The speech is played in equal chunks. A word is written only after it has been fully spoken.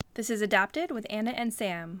This is Adapted with Anna and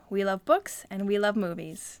Sam. We love books and we love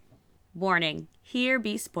movies. Warning, here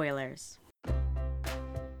be spoilers.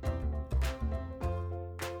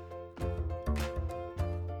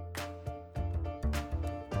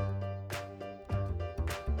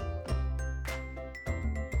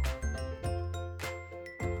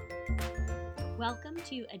 Welcome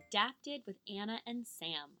to Adapted with Anna and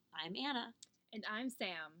Sam. I'm Anna. And I'm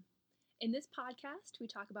Sam. In this podcast, we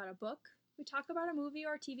talk about a book, we talk about a movie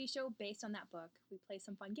or a TV show based on that book. We play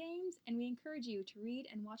some fun games, and we encourage you to read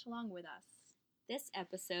and watch along with us. This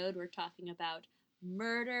episode, we're talking about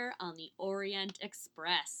Murder on the Orient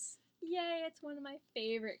Express. Yay, it's one of my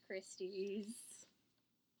favorite Christies.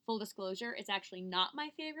 Full disclosure, it's actually not my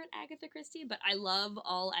favorite Agatha Christie, but I love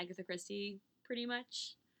all Agatha Christie pretty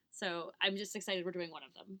much. So I'm just excited we're doing one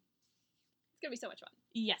of them. It's going to be so much fun.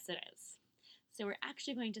 Yes, it is. So we're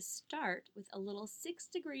actually going to start with a little 6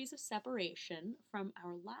 degrees of separation from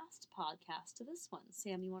our last podcast to this one.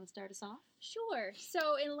 Sam, you want to start us off? Sure.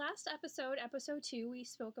 So in last episode, episode 2, we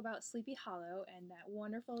spoke about Sleepy Hollow and that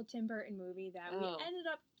wonderful Tim Burton movie that we ended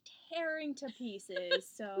up tearing to pieces.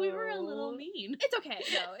 So we were a little mean. It's okay.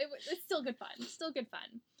 No, it's still good fun. Still good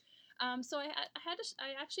fun. So I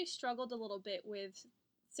actually struggled a little bit with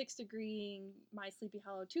 6 degreeing my Sleepy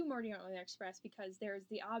Hollow to Murder on the Orient Express because there's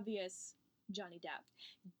the obvious Johnny Depp.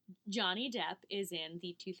 Johnny Depp is in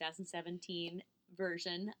the 2017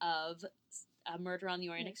 version of Murder on the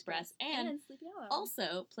Orient Express and Sleepy Hollow.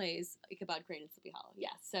 Also plays Ichabod Crane in Sleepy Hollow. Yeah,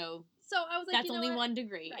 so I was like, that's only 1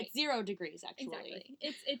 degree. Right. It's 0 degrees actually. Exactly.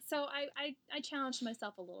 It's so I challenged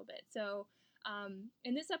myself a little bit. So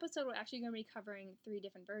in this episode, we're actually going to be covering 3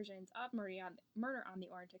 different versions of Murder on the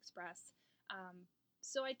Orient Express.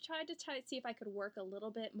 So I tried to see if I could work a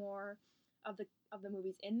little bit more of the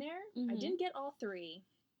movies in there. Mm-hmm. I didn't get all 3,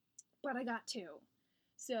 but I got 2.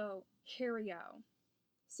 So here we go.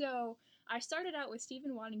 So I started out with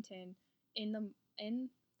Stephen Waddington in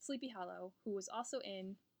Sleepy Hollow, who was also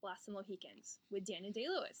in Blast and Mohicans with Daniel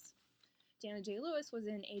Day-Lewis. Daniel Day-Lewis was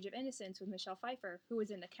in Age of Innocence with Michelle Pfeiffer, who was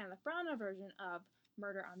in the Kenneth Branagh version of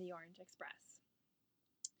Murder on the Orient Express.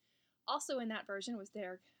 Also in that version was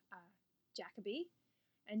Derek Jacobi,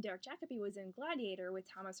 and Derek Jacobi was in Gladiator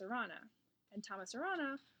with Thomas Arana. And Thomas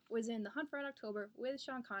Arana was in The Hunt for Red October with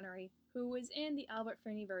Sean Connery, who was in the Albert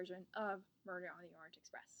Finney version of Murder on the Orient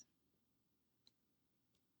Express.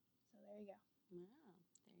 So there you go. Wow,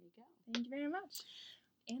 there you go. Thank you very much.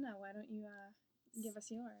 Anna, why don't you give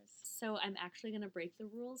us yours? So I'm actually going to break the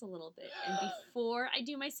rules a little bit. And before I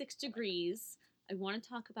do my 6 degrees, I want to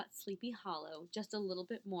talk about Sleepy Hollow just a little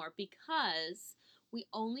bit more because we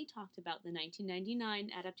only talked about the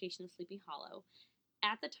 1999 adaptation of Sleepy Hollow.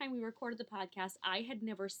 At the time we recorded the podcast, I had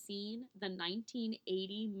never seen the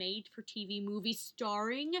 1980 made-for-TV movie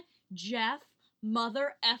starring Jeff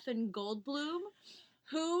Mother Effin' Goldblum,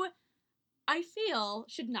 who I feel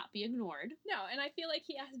should not be ignored. No, and I feel like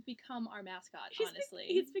he has become our mascot, honestly.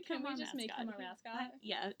 He's become Can we just make him our mascot?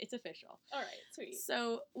 Yeah, it's official. All right, sweet.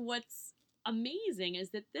 So what's amazing is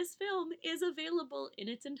that this film is available in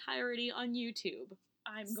its entirety on YouTube.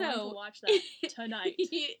 I'm going to watch that tonight.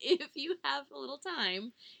 If you have a little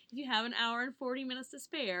time, if you have an hour and 40 minutes to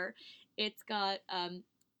spare, it's got a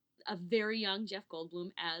very young Jeff Goldblum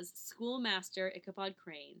as schoolmaster Ichabod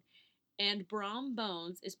Crane, and Brom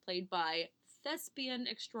Bones is played by thespian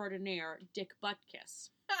extraordinaire Dick Butkus.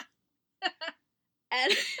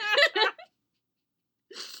 And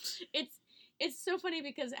it's so funny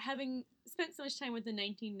because having spent so much time with the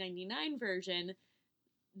 1999 version,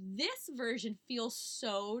 this version feels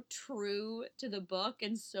so true to the book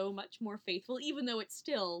and so much more faithful, even though it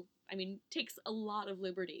still, takes a lot of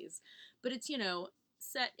liberties. But it's,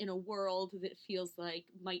 set in a world that feels like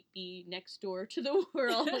might be next door to the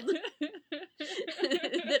world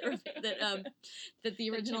that the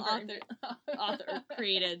original author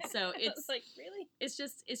created. So it's like, really? It's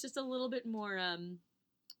just a little bit more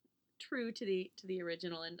true to the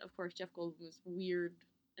original, and of course Jeff Goldblum is weird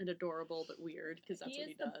and adorable, but weird because that's what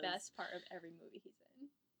he does. He is the best part of every movie he's in.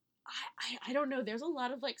 I don't know. There's a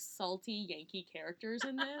lot of like salty Yankee characters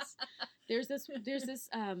in this. There's this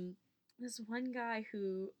one guy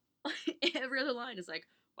who every other line is like,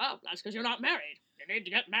 "Well, that's because you're not married. You need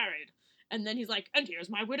to get married." And then he's like, "And here's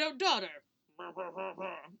my widowed daughter."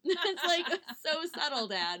 It's like so subtle,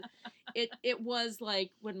 Dad. It was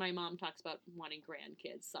like when my mom talks about wanting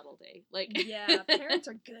grandkids, subtlety. Like, yeah, parents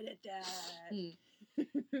are good at that.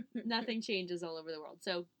 Nothing changes all over the world.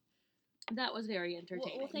 So that was very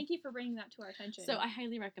entertaining. Well, thank you for bringing that to our attention. So I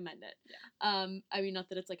highly recommend it. Yeah. Not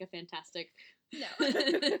that it's like a fantastic. No.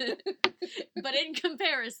 But in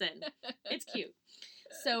comparison, it's cute.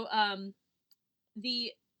 So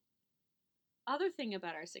the other thing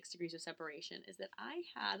about our 6 degrees of separation is that I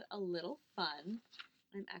had a little fun.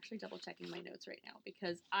 I'm actually double checking my notes right now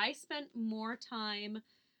because I spent more time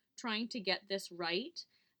trying to get this right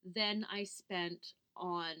than I spent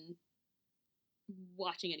on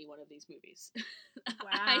watching any one of these movies. Wow.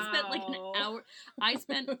 I spent like an hour. I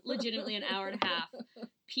spent legitimately an hour and a half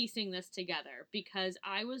piecing this together because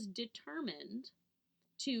I was determined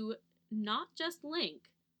to not just link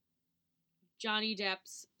Johnny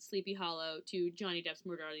Depp's Sleepy Hollow to Johnny Depp's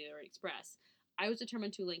Murder on the Orient Express. I was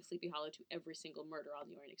determined to link Sleepy Hollow to every single murder on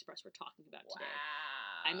the Orient Express we're talking about today.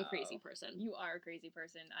 Wow. I'm a crazy person. You are a crazy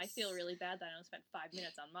person. I feel really bad that I only spent 5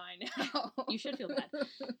 minutes on mine now. You should feel bad.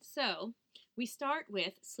 So, we start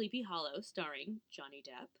with Sleepy Hollow, starring Johnny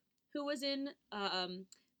Depp, who was in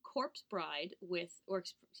Corpse Bride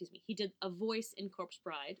he did a voice in Corpse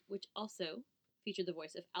Bride, which also featured the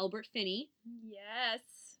voice of Albert Finney. Yes.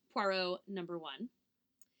 Poirot number 1.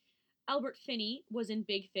 Albert Finney was in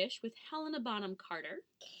Big Fish with Helena Bonham Carter,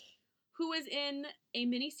 who was in a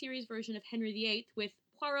miniseries version of Henry VIII with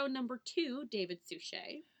Poirot number 2, David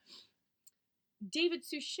Suchet. David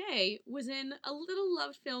Suchet was in a little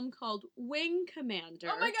love film called Wing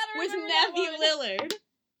Commander with Matthew Lillard,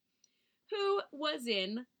 who was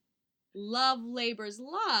in Love Labour's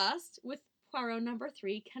Lost with Poirot number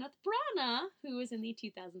 3, Kenneth Branagh, who was in the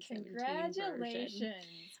 2017 Congratulations. version.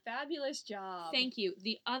 Fabulous job. Thank you.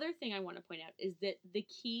 The other thing I want to point out is that the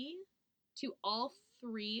key to all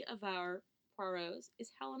 3 of our Poirots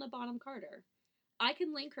is Helena Bonham Carter. I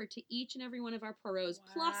can link her to each and every one of our Poirots,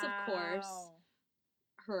 plus, of course,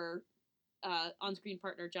 her on-screen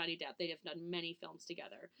partner, Johnny Depp. They have done many films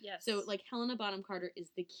together. Yes. So, like, Helena Bonham Carter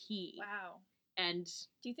is the key. Wow. And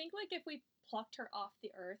do you think, like, if we plucked her off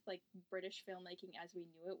the earth, like, British filmmaking as we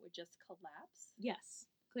knew it would just collapse? Yes,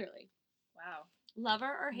 clearly. Wow. Love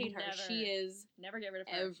her or hate her, she is never get rid of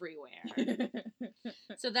her. Everywhere.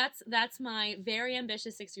 So that's my very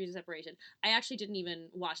ambitious 6 degrees of separation. I actually didn't even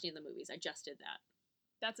watch any of the movies. I just did that.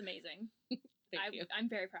 That's amazing. Thank you. I'm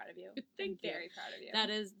very proud of you. Thank you. Very proud of you.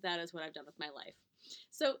 That is what I've done with my life.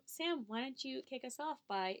 So, Sam, why don't you kick us off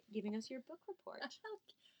by giving us your book report?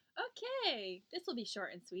 Okay. This will be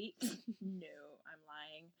short and sweet. No, I'm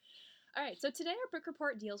lying. All right, so today our book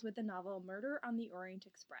report deals with the novel Murder on the Orient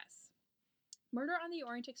Express. Murder on the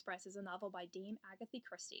Orient Express is a novel by Dame Agatha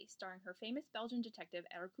Christie, starring her famous Belgian detective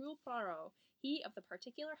Hercule Poirot, he of the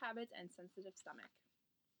particular habits and sensitive stomach.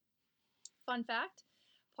 Fun fact,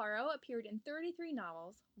 Poirot appeared in 33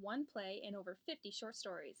 novels, 1 play, and over 50 short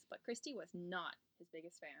stories, but Christie was not his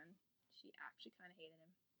biggest fan. She actually kind of hated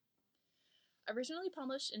him. Originally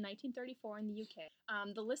published in 1934 in the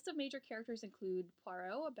UK, the list of major characters include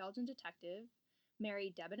Poirot, a Belgian detective,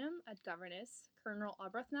 Mary Debenham, a governess, Colonel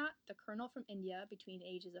Arbuthnot, the colonel from India between the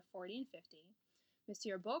ages of 40 and 50,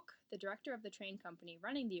 Monsieur Bock, the director of the train company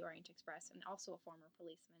running the Orient Express and also a former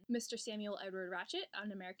policeman, Mr. Samuel Edward Ratchet,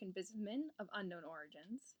 an American businessman of unknown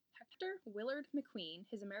origins, Hector Willard McQueen,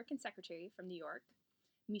 his American secretary from New York,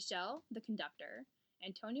 Michel, the conductor,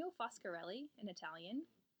 Antonio Foscarelli, an Italian,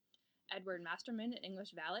 Edward Masterman, an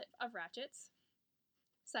English valet of Ratchet's,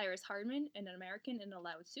 Cyrus Hardman, an American in a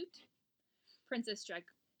loud suit, Princess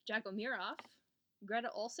Dragomirov, Greta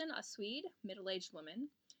Olson, a Swede, middle-aged woman,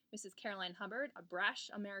 Mrs. Caroline Hubbard, a brash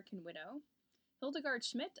American widow, Hildegard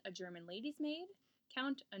Schmidt, a German lady's maid,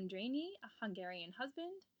 Count Andreni, a Hungarian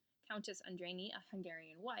husband, Countess Andreni, a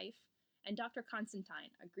Hungarian wife, and Dr.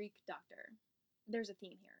 Constantine, a Greek doctor. There's a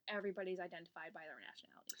theme here. Everybody's identified by their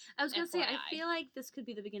nationalities. I was going to say, I feel like this could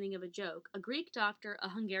be the beginning of a joke. A Greek doctor, a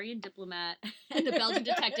Hungarian diplomat, and a Belgian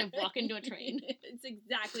detective walk into a train. It's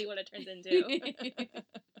exactly what it turns into.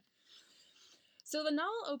 So the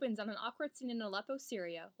novel opens on an awkward scene in Aleppo,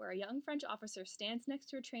 Syria, where a young French officer stands next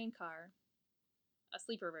to a train car, a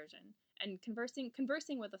sleeper version, and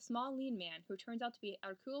conversing with a small, lean man who turns out to be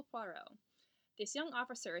Hercule Poirot. This young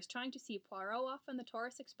officer is trying to see Poirot off on the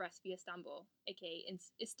tourist express via Istanbul, aka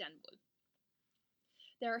Istanbul.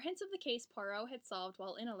 There are hints of the case Poirot had solved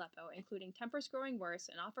while in Aleppo, including tempers growing worse,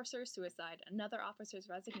 an officer's suicide, another officer's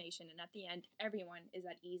resignation, and at the end, everyone is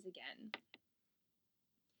at ease again.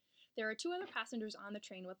 There are 2 other passengers on the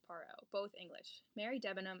train with Poirot, both English, Mary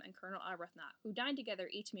Debenham and Colonel Arbuthnot, who dine together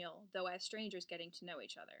each meal, though as strangers getting to know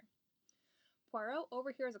each other. Poirot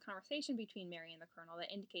overhears a conversation between Mary and the Colonel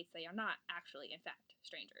that indicates they are not actually, in fact,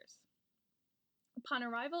 strangers. Upon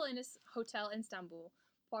arrival in his hotel in Istanbul,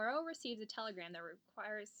 Poirot receives a telegram that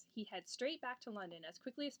requires he head straight back to London as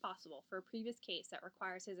quickly as possible for a previous case that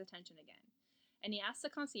requires his attention again, and he asks the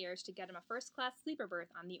concierge to get him a first-class sleeper berth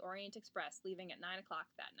on the Orient Express, leaving at 9 o'clock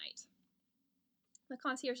that night. The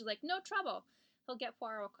concierge is like, no trouble. He'll get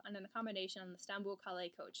Poirot on an accommodation on the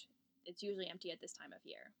Istanbul-Calais coach It's usually empty at this time of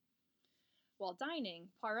year. While dining,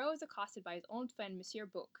 Poirot is accosted by his old friend Monsieur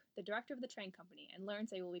Bouc, the director of the train company, and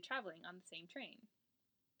learns they will be traveling on the same train.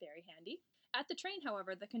 Very handy. At the train,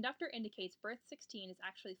 however, the conductor indicates berth 16 is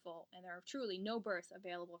actually full, and there are truly no berths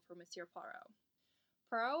available for Monsieur Poirot.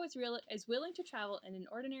 Poirot is willing to travel in an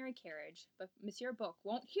ordinary carriage, but Monsieur Bouc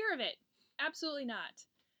won't hear of it. Absolutely not.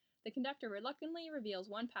 The conductor reluctantly reveals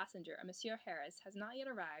one passenger, a Monsieur Harris, has not yet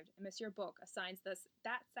arrived, and Monsieur Bouc assigns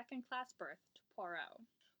that second-class berth to Poirot.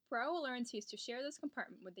 Poirot learns he is to share this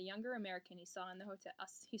compartment with the younger American he saw in the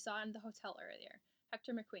hotel earlier,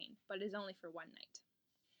 Hector McQueen, but it is only for one night.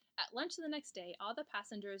 At lunch the next day, all the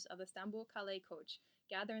passengers of the Istanbul-Calais coach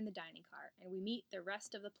gather in the dining car, and we meet the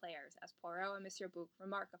rest of the players as Poirot and Monsieur Bouc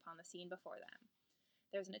remark upon the scene before them.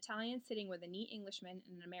 There's an Italian sitting with a neat Englishman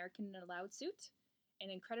and an American in a loud suit, an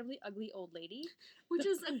incredibly ugly old lady. Which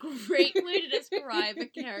is a great way to describe a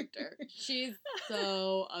character. She's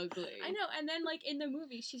so ugly. I know, and then, like, in the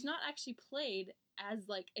movie, she's not actually played as,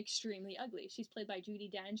 like, extremely ugly. She's played by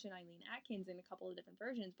Judi Dench and Eileen Atkins in a couple of different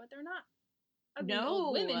versions, but they're not ugly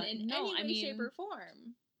old women in any way, shape, or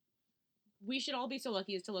form. We should all be so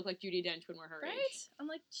lucky as to look like Judi Dench when we're her age. Right? I'm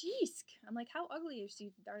like, jeez. I'm like, how ugly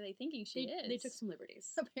are they thinking she is? They took some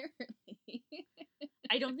liberties. Apparently.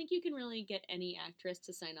 I don't think you can really get any actress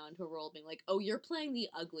to sign on to a role being like, oh, you're playing the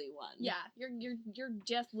ugly one. Yeah, you're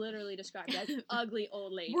just literally described as ugly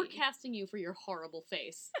old lady. We're casting you for your horrible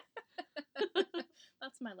face.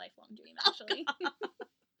 That's my lifelong dream, actually.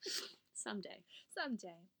 Someday.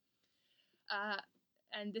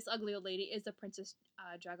 And this ugly old lady is the Princess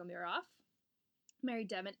Dragomirov, Mary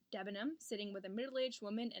Debenham, sitting with a middle-aged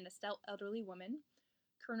woman and a stout elderly woman,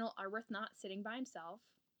 Colonel Arbuthnot sitting by himself,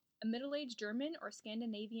 a middle-aged German or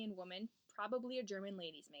Scandinavian woman, probably a German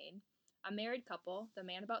lady's maid, a married couple, the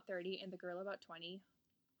man about 30 and the girl about 20,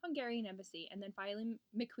 Hungarian embassy, and then finally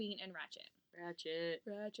McQueen and Ratchet. Ratchet.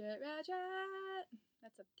 That's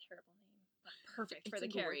a terrible name. But perfect for the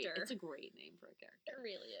character. It's a great name for a character. It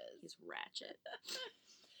really is. He's Ratchet.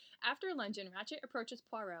 After luncheon, Ratchet approaches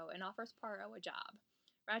Poirot and offers Poirot a job.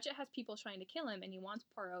 Ratchet has people trying to kill him, and he wants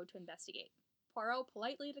Poirot to investigate. Poirot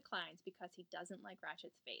politely declines because he doesn't like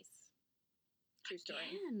Ratchet's face. True story.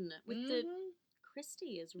 Again, with the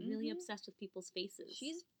Christie is really obsessed with people's faces.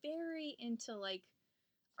 She's very into, like,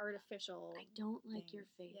 artificial. I don't like things. your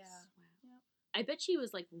face. Yeah. Wow. Yep. I bet she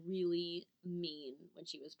was like really mean when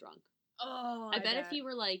she was drunk. Oh, I bet if you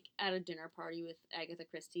were like at a dinner party with Agatha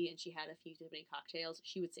Christie and she had a few too many cocktails,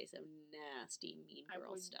 she would say some nasty, mean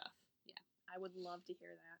girl stuff. Yeah. I would love to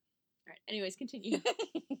hear that. All right. Anyways, continue.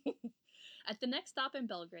 At the next stop in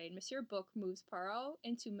Belgrade, Monsieur Bouc moves Poirot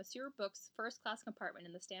into Monsieur Bouc's first-class compartment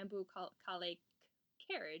in the Istanbul-Calais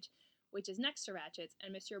carriage, which is next to Ratchet's,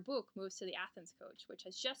 and Monsieur Bouc moves to the Athens coach, which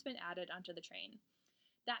has just been added onto the train.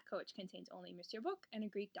 That coach contains only Monsieur Bouc and a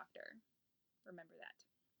Greek doctor. Remember that.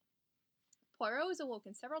 Poirot is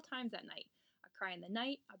awoken several times that night. A cry in the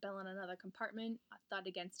night, a bell in another compartment, a thud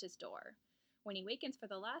against his door. When he wakens for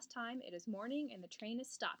the last time, it is morning and the train is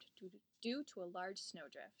stopped due to a large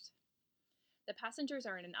snowdrift. The passengers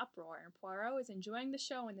are in an uproar, and Poirot is enjoying the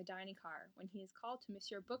show in the dining car when he is called to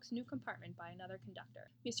Monsieur Bouc's new compartment by another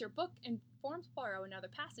conductor. Monsieur Bouc informs Poirot another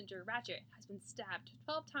passenger, Ratchet, has been stabbed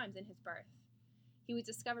 12 times in his berth. He was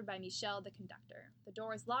discovered by Michel, the conductor. The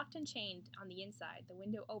door is locked and chained on the inside, the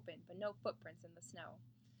window open, but no footprints in the snow.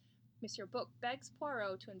 Monsieur Bouc begs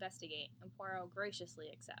Poirot to investigate, and Poirot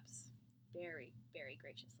graciously accepts. Very, very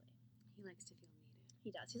graciously. He likes to feel needed.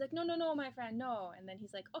 He does. He's like, no, my friend, no. And then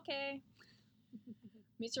he's like, okay.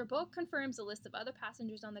 Monsieur Bouc confirms a list of other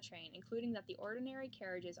passengers on the train, including that the ordinary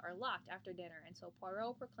carriages are locked after dinner, and so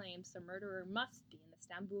Poirot proclaims the murderer must be in the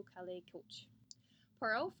Istanbul-Calais coach.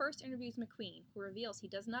 Poirot first interviews McQueen, who reveals he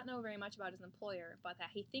does not know very much about his employer, but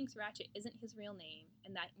that he thinks Ratchet isn't his real name,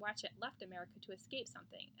 and that Ratchet left America to escape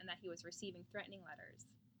something, and that he was receiving threatening letters.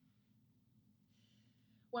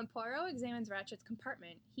 When Poirot examines Ratchet's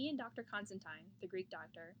compartment, he and Dr. Constantine, the Greek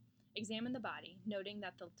doctor, examine the body, noting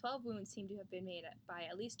that the 12 wounds seem to have been made by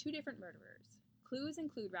at least 2 different murderers. Clues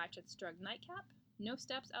include Ratchet's drugged nightcap, no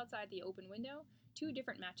steps outside the open window, 2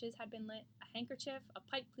 different matches had been lit, a handkerchief, a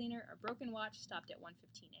pipe cleaner, a broken watch stopped at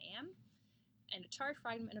 1:15 a.m., and a charred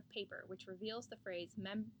fragment of paper which reveals the phrase,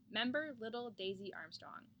 Member Little Daisy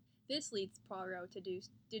Armstrong. This leads Poirot to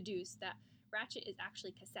deduce that Ratchet is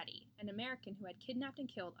actually Cassetti, an American who had kidnapped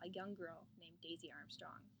and killed a young girl named Daisy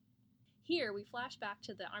Armstrong. Here, we flash back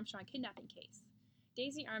to the Armstrong kidnapping case.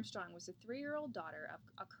 Daisy Armstrong was the 3-year-old daughter of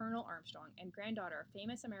a Colonel Armstrong and granddaughter of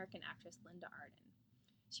famous American actress Linda Arden.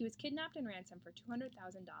 She was kidnapped and ransomed for $200,000,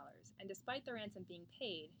 and despite the ransom being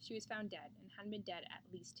paid, she was found dead and had been dead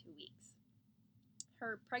at least 2 weeks.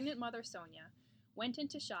 her pregnant mother, Sonia, went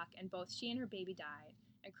into shock and both she and her baby died,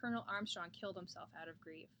 and Colonel Armstrong killed himself out of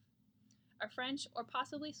grief. A French or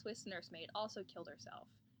possibly Swiss nursemaid also killed herself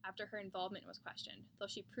after her involvement was questioned, though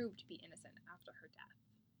she proved to be innocent after her death.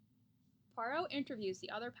 Poirot interviews the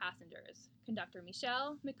other passengers, conductor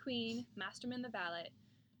Michel, McQueen, Masterman the valet,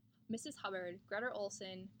 Mrs. Hubbard, Greta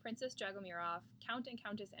Olson, Princess Dragomirov, Count and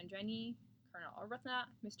Countess Andreni, Colonel Arbuthnot,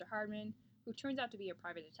 Mr. Hardman, who turns out to be a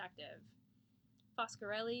private detective,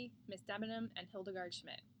 Foscarelli, Miss Debenham, and Hildegard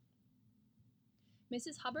Schmidt.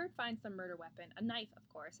 Mrs. Hubbard finds the murder weapon, a knife, of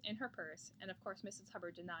course, in her purse, and of course Mrs.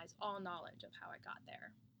 Hubbard denies all knowledge of how it got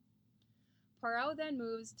there. Poirot then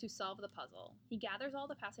moves to solve the puzzle. He gathers all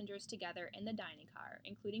the passengers together in the dining car,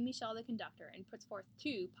 including Michel the conductor, and puts forth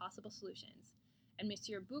two possible solutions, and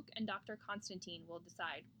Monsieur Bouc and Dr. Constantine will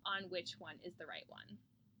decide on which one is the right one.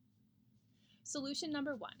 Solution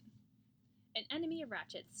number 1. An enemy of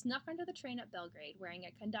Ratchet snuck onto the train at Belgrade wearing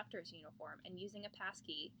a conductor's uniform and using a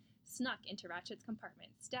passkey, snuck into Ratchet's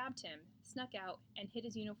compartment, stabbed him, snuck out, and hid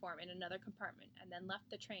his uniform in another compartment, and then left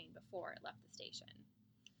the train before it left the station.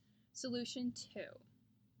 Solution 2.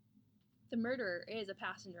 The murderer is a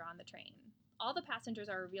passenger on the train. All the passengers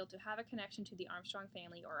are revealed to have a connection to the Armstrong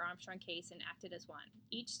family or Armstrong case and acted as one,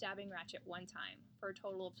 each stabbing Ratchet one time, for a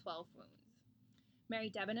total of 12 wounds. Mary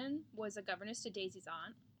Debenham was a governess to Daisy's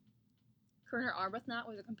aunt. Colonel Arbuthnot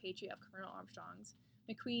was a compatriot of Colonel Armstrong's.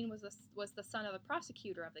 McQueen was the son of the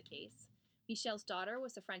prosecutor of the case. Michel's daughter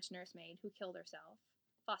was the French nursemaid who killed herself.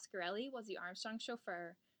 Foscarelli was the Armstrong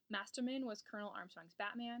chauffeur. Masterman was Colonel Armstrong's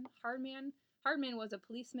Batman. Hardman was a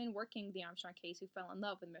policeman working the Armstrong case who fell in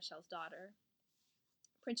love with Michel's daughter.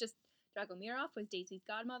 Princess Dragomirov was Daisy's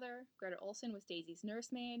godmother. Greta Olson was Daisy's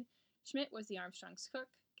nursemaid. Schmidt was the Armstrong's cook.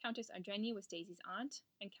 Countess Andreni was Daisy's aunt,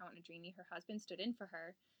 and Count Andreni, her husband, stood in for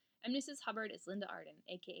her. And Mrs. Hubbard is Linda Arden,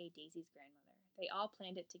 aka Daisy's grandmother. They all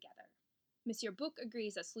planned it together. Monsieur Bouc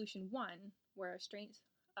agrees that solution 1, where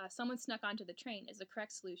someone snuck onto the train, is the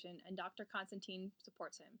correct solution, and Dr. Constantine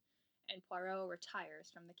supports him, and Poirot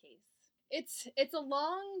retires from the case. It's a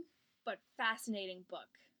long but fascinating book.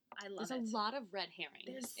 I love it. There's a lot of red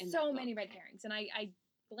herrings. There's so many red herrings, and I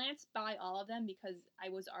glanced by all of them because I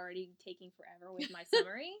was already taking forever with my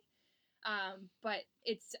summary. But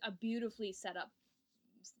it's a beautifully set up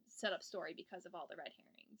story because of all the red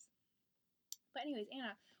herrings. But anyways,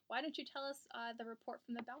 Anna, why don't you tell us the report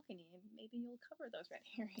from the balcony, and maybe you'll cover those red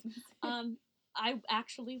herrings. I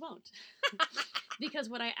actually won't. Because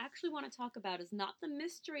what I actually want to talk about is not the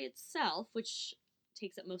mystery itself, which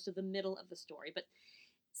takes up most of the middle of the story, but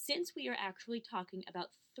since we are actually talking about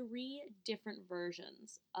 3 different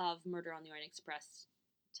versions of Murder on the Orient Express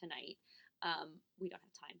tonight, we don't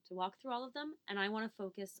have time to walk through all of them, and I want to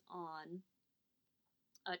focus on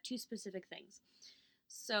 2 specific things.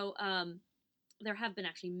 So, there have been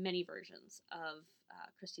actually many versions of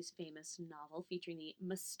Christie's famous novel featuring the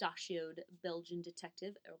mustachioed Belgian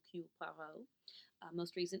detective Hercule Poirot.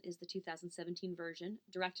 Most recent is the 2017 version,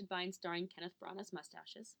 directed by and starring Kenneth Branagh's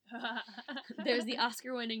mustaches. There's the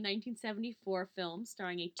Oscar-winning 1974 film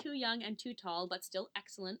starring a too young and too tall but still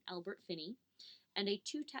excellent Albert Finney, and a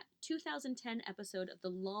 2010 episode of the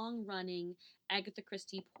long-running Agatha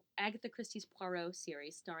Christie's Poirot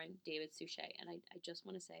series starring David Suchet. And I just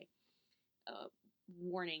want to say,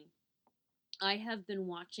 warning, I have been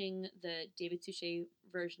watching the David Suchet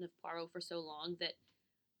version of Poirot for so long that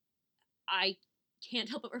I can't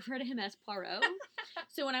help but refer to him as Poirot.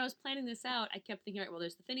 So when I was planning this out, I kept thinking, all right, well,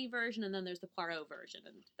 there's the Finney version, and then there's the Poirot version,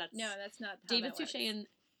 and that's not how David that Suchet works. and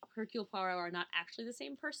Hercule Poirot are not actually the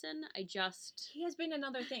same person. He has been in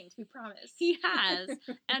other things, we promise. He has,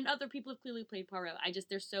 and other people have clearly played Poirot.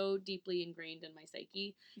 They're so deeply ingrained in my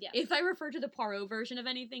psyche. Yes. If I refer to the Poirot version of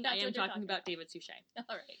anything, That's I am what you're talking about David Suchet.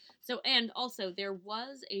 All right. So, and also, there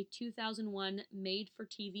was a 2001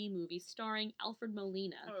 made-for-TV movie starring Alfred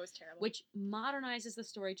Molina, Oh, it was terrible. which modernizes the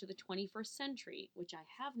story to the 21st century, which I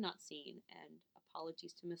have not seen, and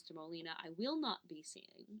apologies to Mr. Molina, I will not be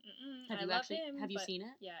seeing. I love him. Have you seen it?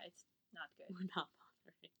 Yeah, it's not good. We're not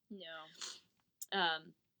bothering. No.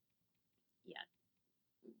 Yeah,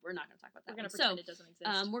 we're not going to talk about that. We're going to one. pretend it doesn't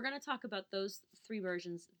exist. We're going to talk about those 3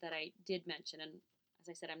 versions that I did mention, and as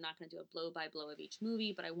I said, I'm not going to do a blow-by-blow of each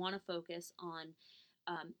movie, but I want to focus on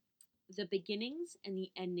the beginnings and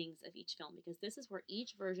the endings of each film, because this is where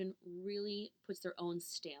each version really puts their own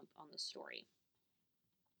stamp on the story.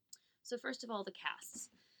 So first of all, the casts.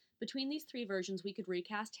 Between these 3 versions, we could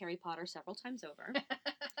recast Harry Potter several times over.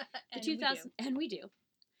 And we do.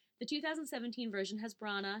 The 2017 version has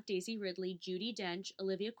Branagh, Daisy Ridley, Judi Dench,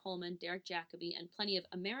 Olivia Colman, Derek Jacobi, and plenty of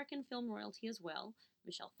American film royalty as well.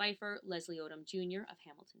 Michelle Pfeiffer, Leslie Odom Jr. of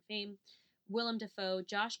Hamilton fame, Willem Dafoe,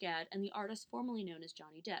 Josh Gad, and the artist formerly known as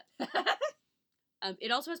Johnny Depp.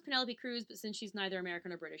 It also has Penelope Cruz, but since she's neither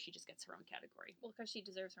American or British, she just gets her own category. Well, because she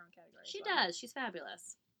deserves her own category. She does. She's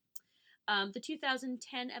fabulous. The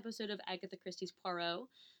 2010 episode of Agatha Christie's Poirot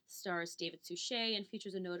stars David Suchet and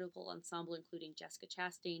features a notable ensemble including Jessica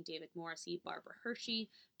Chastain, David Morrissey, Barbara Hershey,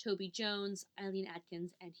 Toby Jones, Eileen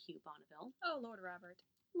Atkins, and Hugh Bonneville. Oh, Lord Robert.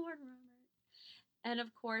 Lord Robert. And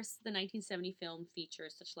of course, the 1970 film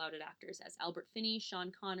features such lauded actors as Albert Finney,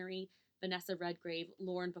 Sean Connery, Vanessa Redgrave,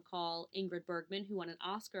 Lauren Bacall, Ingrid Bergman, who won an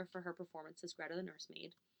Oscar for her performance as Greta the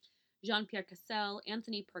Nursemaid, Jean-Pierre Cassel,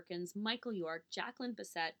 Anthony Perkins, Michael York, Jacqueline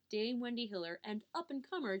Bisset, Dame Wendy Hiller, and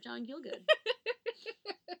up-and-comer John Gielgud.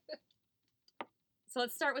 So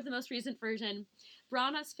let's start with the most recent version.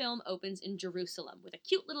 Branagh's film opens in Jerusalem with a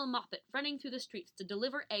cute little moppet running through the streets to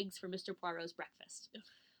deliver eggs for Mr. Poirot's breakfast.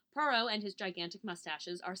 Poirot and his gigantic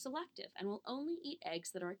mustaches are selective and will only eat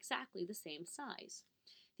eggs that are exactly the same size.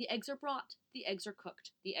 The eggs are brought, the eggs are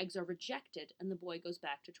cooked, the eggs are rejected, and the boy goes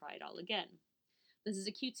back to try it all again. This is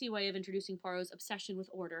a cutesy way of introducing Poirot's obsession with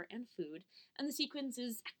order and food, and the sequence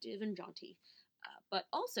is active and jaunty. But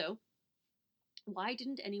also, why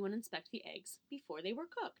didn't anyone inspect the eggs before they were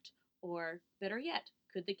cooked? Or, better yet,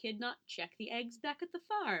 could the kid not check the eggs back at the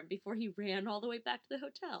farm before he ran all the way back to the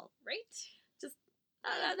hotel? Right? Just,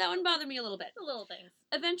 that one bothered me a little bit. The little things.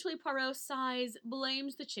 Eventually, Poirot sighs,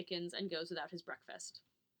 blames the chickens, and goes without his breakfast.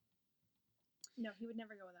 No, he would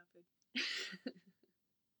never go without food.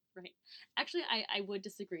 Right. Actually, I would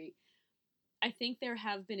disagree. I think there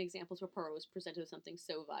have been examples where Poirot was presented with something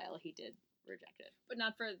so vile he did reject it. But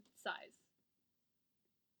not for size.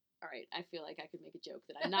 All right, I feel like I could make a joke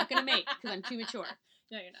that I'm not going to make because I'm too mature.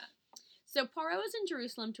 No, you're not. So Poirot is in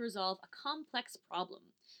Jerusalem to resolve a complex problem.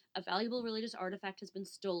 A valuable religious artifact has been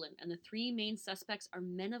stolen, and the three main suspects are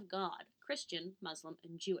men of God, Christian, Muslim,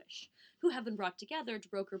 and Jewish, who have been brought together to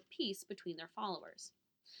broker peace between their followers.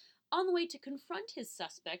 On the way to confront his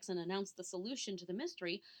suspects and announce the solution to the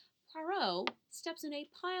mystery, Poirot steps in a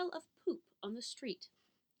pile of poop on the street.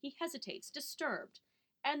 He hesitates, disturbed,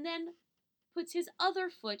 and then puts his other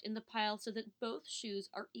foot in the pile so that both shoes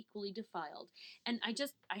are equally defiled. And I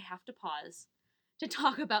have to pause to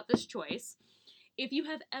talk about this choice. If you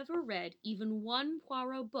have ever read even one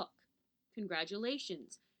Poirot book,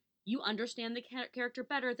 congratulations. You understand the character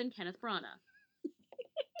better than Kenneth Branagh.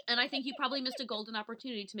 And I think you probably missed a golden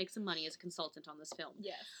opportunity to make some money as a consultant on this film.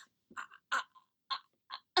 Yes.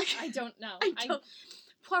 I don't know.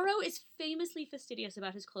 Poirot is famously fastidious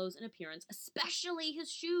about his clothes and appearance, especially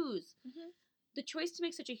his shoes. Mm-hmm. The choice to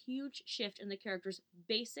make such a huge shift in the character's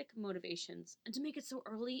basic motivations and to make it so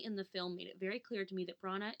early in the film made it very clear to me that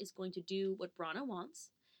Branagh is going to do what Branagh wants,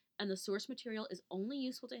 and the source material is only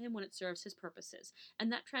useful to him when it serves his purposes.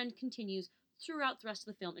 And that trend continues throughout the rest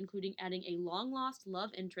of the film, including adding a long-lost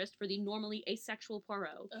love interest for the normally asexual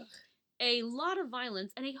Poirot, a lot of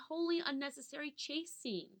violence, and a wholly unnecessary chase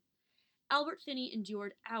scene. Albert Finney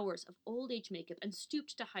endured hours of old-age makeup and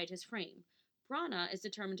stooped to hide his frame. Branagh is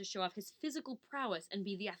determined to show off his physical prowess and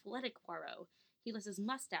be the athletic Poirot. He lets his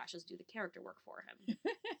mustaches do the character work for him.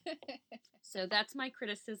 So that's my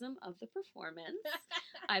criticism of the performance.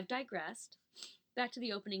 I've digressed. Back to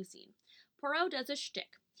the opening scene. Poirot does a shtick.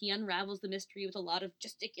 He unravels the mystery with a lot of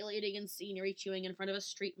gesticulating and scenery chewing in front of a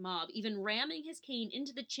street mob, even ramming his cane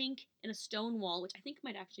into the chink in a stone wall, which I think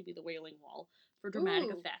might actually be the Wailing Wall, for dramatic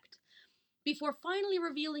effect. Before finally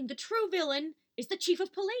revealing the true villain is the chief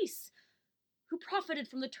of police, who profited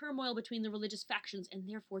from the turmoil between the religious factions and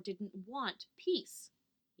therefore didn't want peace.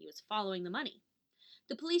 He was following the money.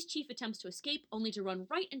 The police chief attempts to escape, only to run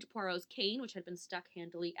right into Poirot's cane, which had been stuck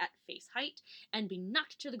handily at face height, and be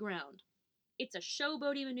knocked to the ground. It's a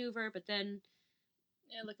showboaty maneuver, but then...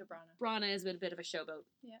 Yeah, look at Branagh. Branagh is a bit of a showboat.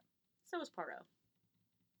 Yeah. So is Poirot.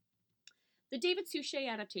 The David Suchet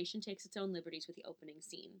adaptation takes its own liberties with the opening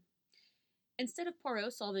scene. Instead of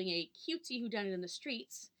Poirot solving a cutesy whodunit in the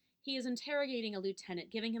streets, he is interrogating a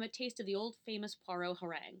lieutenant, giving him a taste of the old famous Poirot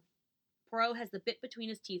harangue. Poirot has the bit between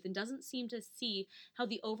his teeth and doesn't seem to see how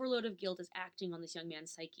the overload of guilt is acting on this young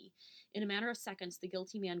man's psyche. In a matter of seconds, the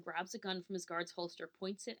guilty man grabs a gun from his guard's holster,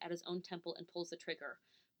 points it at his own temple, and pulls the trigger.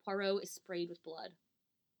 Poirot is sprayed with blood.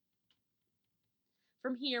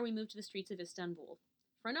 From here, we move to the streets of Istanbul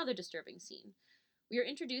for another disturbing scene. We are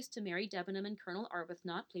introduced to Mary Debenham and Colonel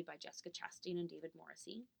Arbuthnot, played by Jessica Chastain and David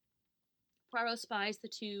Morrissey. Poirot spies the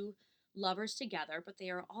two lovers together, but they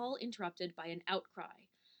are all interrupted by an outcry.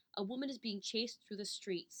 A woman is being chased through the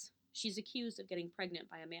streets. She's accused of getting pregnant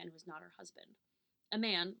by a man who is not her husband. A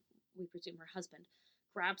man, we presume her husband,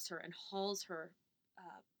 grabs her and hauls her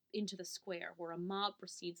into the square, where a mob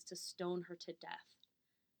proceeds to stone her to death.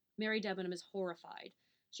 Mary Debenham is horrified.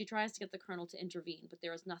 She tries to get the colonel to intervene, but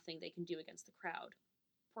there is nothing they can do against the crowd.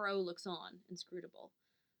 Poirot looks on, inscrutable.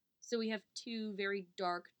 So we have two very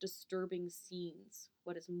dark, disturbing scenes: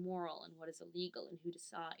 what is moral and what is illegal, and who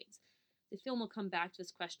decides. The film will come back to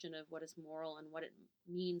this question of what is moral and what it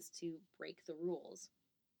means to break the rules.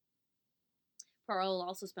 Poirot will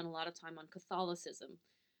also spend a lot of time on Catholicism,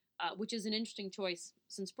 which is an interesting choice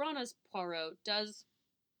since Branagh's Poirot does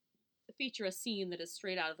feature a scene that is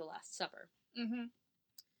straight out of The Last Supper. Mm-hmm.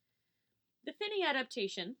 The Finney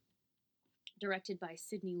adaptation, directed by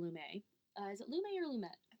Sidney Lumet, is it Lumet or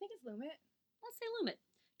Lumet? I think it's Lumet. Let's say Lumet.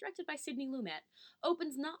 Directed by Sidney Lumet,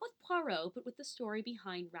 opens not with Poirot, but with the story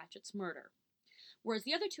behind Ratchet's murder. Whereas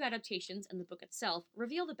the other two adaptations and the book itself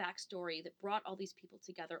reveal the backstory that brought all these people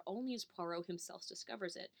together only as Poirot himself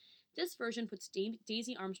discovers it, this version puts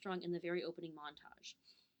Daisy Armstrong in the very opening montage.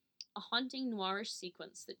 A haunting noirish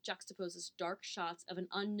sequence that juxtaposes dark shots of an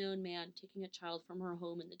unknown man taking a child from her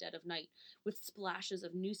home in the dead of night, with splashes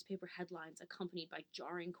of newspaper headlines accompanied by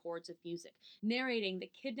jarring chords of music, narrating the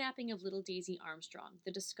kidnapping of little Daisy Armstrong,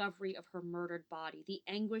 the discovery of her murdered body, the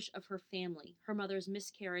anguish of her family, her mother's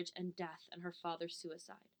miscarriage and death, and her father's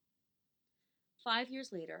suicide. 5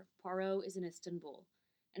 years later, Poirot is in Istanbul,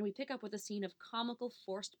 and we pick up with a scene of comical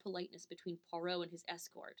forced politeness between Poirot and his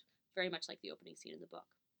escort, very much like the opening scene in the book.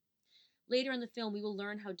 Later in the film, we will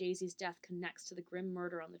learn how Daisy's death connects to the grim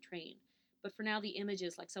murder on the train. But for now, the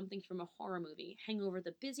images, like something from a horror movie, hang over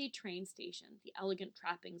the busy train station, the elegant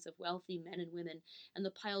trappings of wealthy men and women, and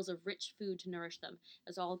the piles of rich food to nourish them,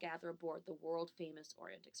 as all gather aboard the world-famous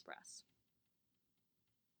Orient Express.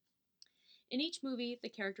 In each movie, the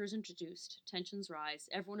character is introduced, tensions rise,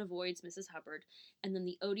 everyone avoids Mrs. Hubbard, and then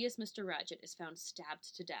the odious Mr. Ratchet is found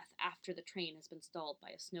stabbed to death after the train has been stalled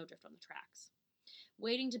by a snowdrift on the tracks.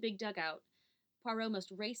 Waiting to be dug out, Poirot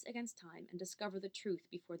must race against time and discover the truth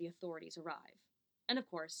before the authorities arrive. And of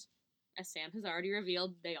course, as Sam has already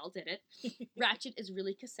revealed, they all did it. Ratchet is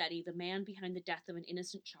really Cassetti, the man behind the death of an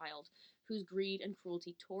innocent child, whose greed and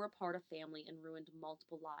cruelty tore apart a family and ruined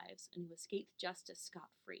multiple lives, and who escaped justice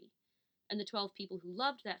scot-free. And the 12 people who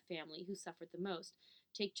loved that family, who suffered the most,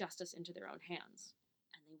 take justice into their own hands.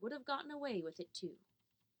 And they would have gotten away with it too.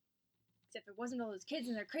 Except it wasn't all those kids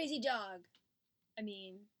and their crazy dog. I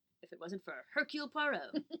mean, if it wasn't for Hercule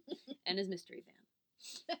Poirot and his mystery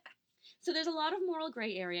van. So there's a lot of moral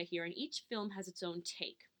gray area here, and each film has its own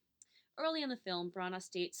take. Early in the film, Branagh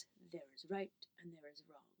states, "There is right and there is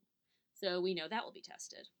wrong." So we know that will be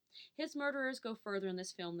tested. His murderers go further in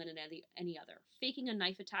this film than in any other, faking a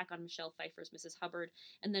knife attack on Michelle Pfeiffer's Mrs. Hubbard,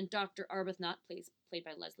 and then Dr. Arbuthnot, played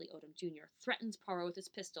by Leslie Odom Jr., threatens Poirot with his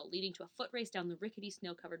pistol, leading to a foot race down the rickety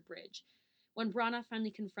snow-covered bridge. When Branagh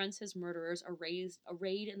finally confronts his murderers,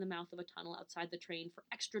 arrayed in the mouth of a tunnel outside the train for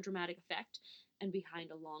extra dramatic effect, and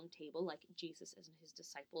behind a long table like Jesus and his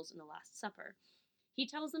disciples in the Last Supper, he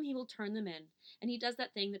tells them he will turn them in, and he does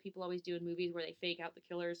that thing that people always do in movies where they fake out the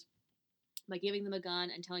killers by giving them a gun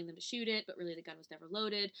and telling them to shoot it, but really the gun was never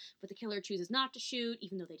loaded, but the killer chooses not to shoot,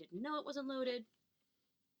 even though they didn't know it wasn't loaded.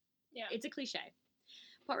 Yeah. It's a cliche.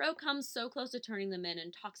 Poirot comes so close to turning them in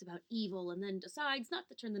and talks about evil and then decides not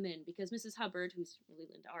to turn them in because Mrs. Hubbard, who's really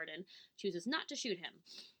Linda Arden, chooses not to shoot him.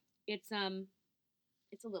 It's a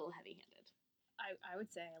little heavy-handed. I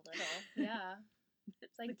would say a little, yeah.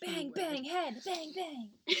 It's like bang, bang, head, bang,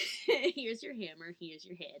 bang. Here's your hammer, here's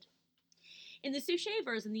your head. In the Suchet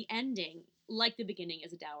version, the ending, like the beginning,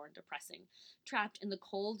 is dour and depressing. Trapped in the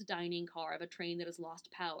cold dining car of a train that has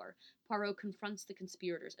lost power, Poirot confronts the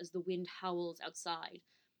conspirators as the wind howls outside.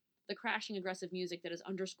 The crashing, aggressive music that has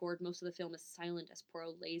underscored most of the film is silent as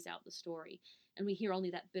Poirot lays out the story, and we hear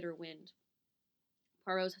only that bitter wind.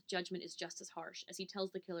 Poirot's judgment is just as harsh, as he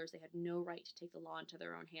tells the killers they had no right to take the law into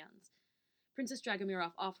their own hands. Princess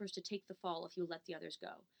Dragomirov offers to take the fall if he will let the others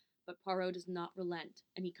go, but Poirot does not relent,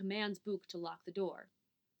 and he commands Bouc to lock the door.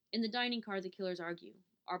 In the dining car, the killers argue.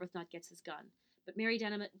 Arbuthnot gets his gun, but Mary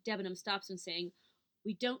Debenham stops him, saying,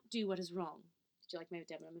 "We don't do what is wrong." Did you like my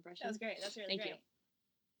Debenham impression? That was great. That's really Thank great. you.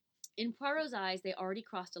 In Poirot's eyes, they already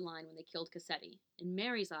crossed a line when they killed Cassetti. In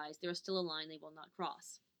Mary's eyes, there is still a line they will not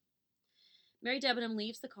cross. Mary Debenham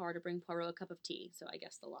leaves the car to bring Poirot a cup of tea, so I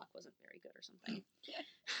guess the lock wasn't very good or something.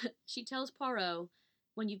 She tells Poirot,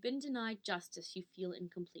 "When you've been denied justice, you feel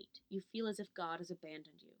incomplete. You feel as if God has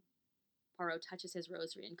abandoned you." Poirot touches his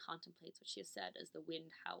rosary and contemplates what she has said as the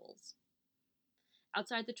wind howls.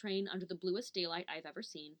 Outside the train, under the bluest daylight I've ever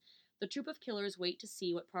seen, the troop of killers wait to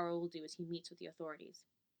see what Poirot will do as he meets with the authorities.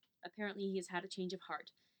 Apparently he has had a change of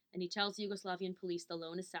heart, and he tells the Yugoslavian police the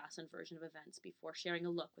lone assassin version of events before sharing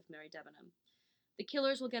a look with Mary Debenham. The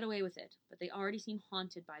killers will get away with it, but they already seem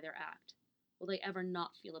haunted by their act. will they ever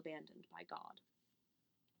not feel abandoned by God.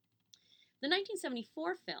 The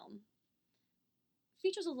 1974 film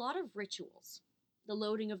features a lot of rituals. The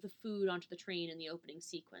loading of the food onto the train in the opening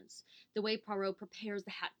sequence, the way Poirot prepares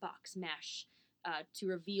the hatbox mash to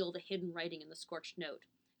reveal the hidden writing in the scorched note,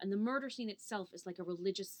 and the murder scene itself is like a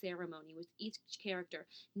religious ceremony with each character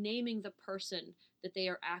naming the person that they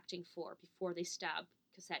are acting for before they stab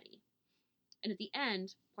Cassetti. And at the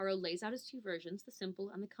end, Poirot lays out his two versions, the simple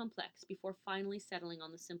and the complex, before finally settling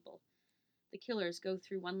on the simple. The killers go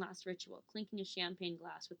through one last ritual, clinking a champagne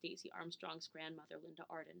glass with Daisy Armstrong's grandmother, Linda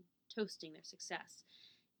Arden, toasting their success.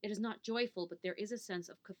 It is not joyful, but there is a sense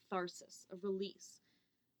of catharsis, of release.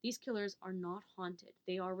 These killers are not haunted.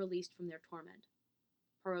 They are released from their torment.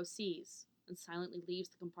 Poirot sees and silently leaves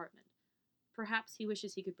the compartment. Perhaps he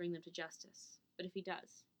wishes he could bring them to justice, but if he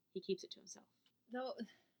does, he keeps it to himself. Though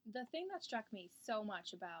the thing that struck me so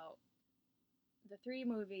much about the three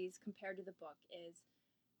movies compared to the book is,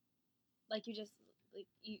 like,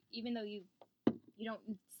 even though you don't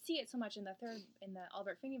see it so much in the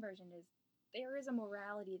Albert Finney version, is there is a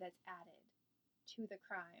morality that's added to the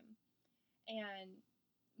crime. And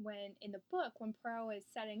when in the book, when Poirot is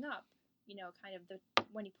setting up, kind of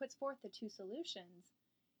when he puts forth the two solutions,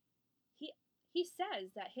 he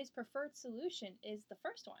says that his preferred solution is the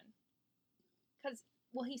first one, because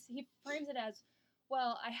he frames it as,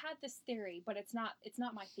 well, I had this theory, but it's not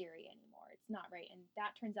my theory anymore. It's not right, and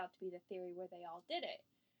that turns out to be the theory where they all did it.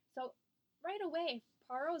 So right away,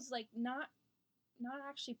 Poirot's like not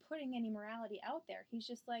actually putting any morality out there. He's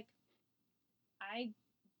just like,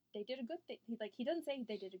 they did a good thing. He doesn't say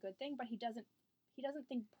they did a good thing, but he doesn't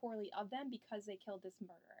think poorly of them because they killed this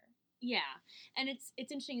murderer. Yeah, and it's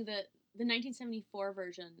interesting that the 1974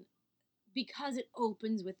 version, because it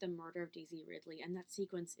opens with the murder of Daisy Ridley, and that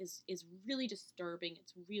sequence is really disturbing.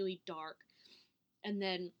 It's really dark, and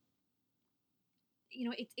then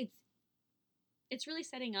it's really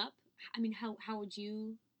setting up. I mean, how would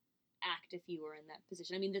you act if you were in that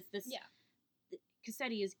position? I mean, this yeah.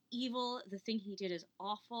 Cassetti is evil. The thing he did is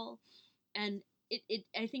awful, and it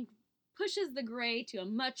I think pushes the gray to a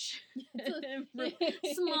much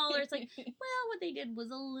smaller. It's like, well, what they did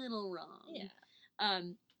was a little wrong. Yeah.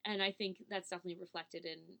 And I think that's definitely reflected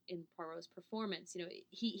in Poirot's performance.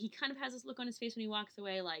 He kind of has this look on his face when he walks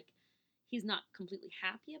away, like he's not completely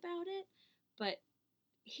happy about it, but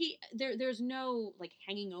there's no like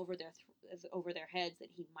hanging over their heads that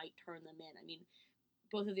he might turn them in. I mean,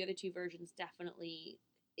 both of the other two versions definitely,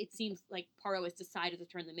 it seems like Poirot has decided to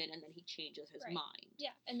turn them in, and then he changes his mind.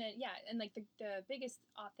 Yeah, and like the biggest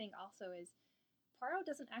thing also is Poirot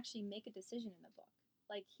doesn't actually make a decision in the book.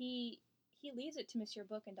 Like he leaves it to Monsieur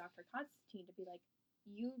Book and Dr. Constantine to be like,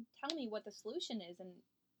 you tell me what the solution is, and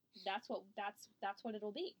that's what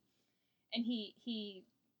it'll be. And he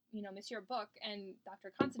Monsieur Book and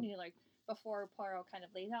Dr. Constantine, like, before Poirot kind of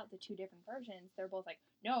lays out the two different versions, they're both like,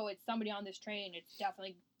 no, it's somebody on this train, it's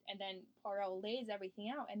definitely. And then Poirot lays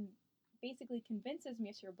everything out and basically convinces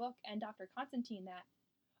Monsieur Book and Dr. Constantine that,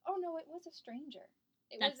 oh no, it was a stranger.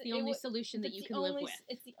 That's the only solution that you can live with.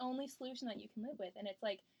 It's the only solution that you can live with, and it's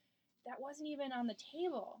like, that wasn't even on the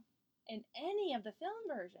table in any of the film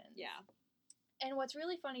versions. Yeah. And what's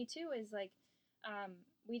really funny too is, like,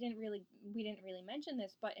 we didn't really mention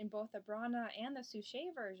this, but in both the Brana and the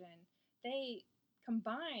Suchet version, they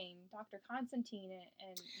combine Dr. Constantine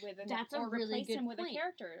or replace him with a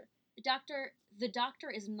character. The doctor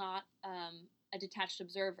is not a detached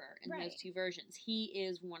observer in those two versions. He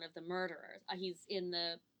is one of the murderers. He's in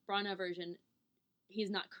the Brana version. He's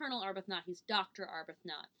not Colonel Arbuthnot. He's Dr.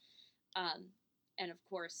 Arbuthnot. And of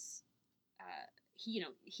course,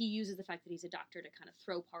 he uses the fact that he's a doctor to kind of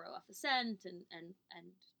throw Poirot off the scent and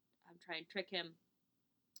try and trick him.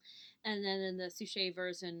 And then in the Suchet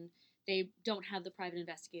version, they don't have the private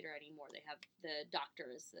investigator anymore. They have the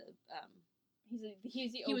doctor as the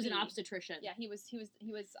he was an obstetrician. Yeah, he was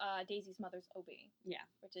Daisy's mother's OB. Yeah,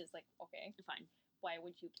 which is like, okay, fine. Why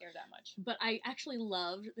would you care that much? But I actually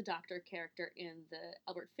loved the doctor character in the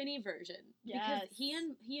Albert Finney version. Yes. Because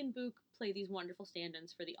he and Book play these wonderful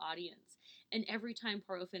stand-ins for the audience. And every time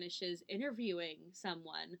Poirot finishes interviewing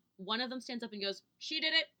someone, one of them stands up and goes, "She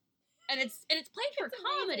did it." And it's played for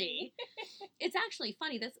comedy. It's actually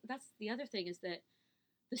funny. That's the other thing, is that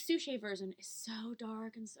the Suchet version is so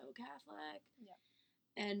dark and so Catholic. Yeah.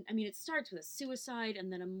 And I mean, it starts with a suicide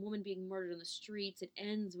and then a woman being murdered on the streets. It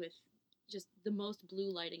ends with just the most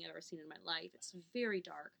blue lighting I've ever seen in my life. It's very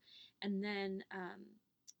dark. And then,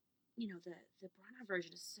 the Brana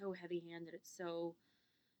version is so heavy-handed. It's so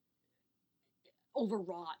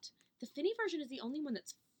overwrought. The Finney version is the only one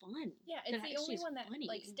that's fun. Yeah, it's the only one that funny.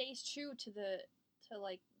 Like stays true to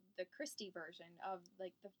the Christie version of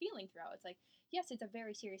like the feeling throughout. It's like, yes, it's a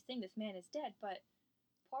very serious thing. This man is dead, but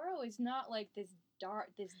Poirot is not like this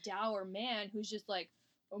dour man who's just like,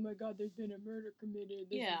 oh my god, there's been a murder committed.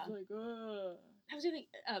 This Yeah. is like, ugh. I was thinking,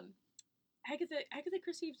 Agatha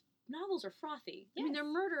Christie's novels are frothy. I mean, Yes.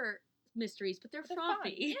 they're murder mysteries, but they're They're fun.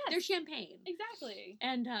 frothy. Yes. They're champagne. Exactly.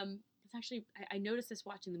 And it's actually, I noticed this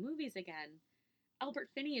watching the movies again. Albert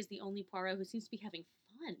Finney is the only Poirot who seems to be having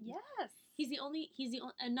fun. Yes. He's the only,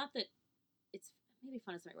 and not that it's, maybe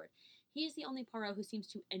fun is the right word. He is the only Poirot who seems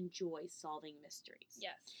to enjoy solving mysteries.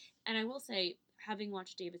 Yes. And I will say, having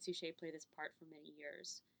watched David Suchet play this part for many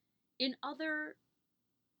years, in other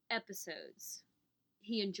episodes,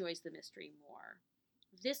 he enjoys the mystery more.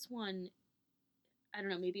 This one, I don't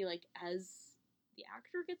know, maybe like as the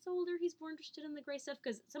actor gets older, he's more interested in the gray stuff,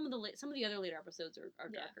 because some of the other later episodes are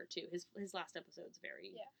darker too. His last episode's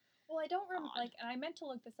very Well, I don't remember, odd. like, and I meant to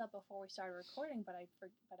look this up before we started recording, but I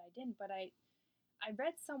didn't. But I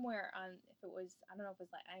read somewhere on, if it was, I don't know if it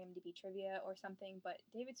was like IMDb trivia or something, but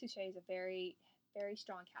David Suchet is a very, very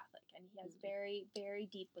strong Catholic, and he has very, very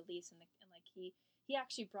deep beliefs in like he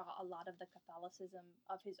actually brought a lot of the Catholicism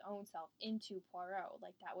of his own self into Poirot.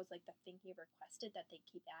 Like, that was like the thing he requested that they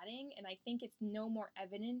keep adding, and I think it's no more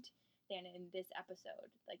evident than in this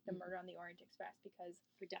episode, like the Murder on the Orient Express, because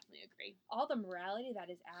I would definitely agree. all the morality that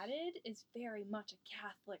is added is very much a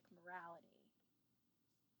Catholic morality.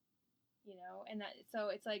 You know, and that, so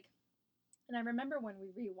it's like, and I remember when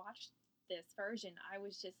we rewatched this version, I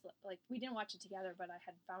was just like, we didn't watch it together, but I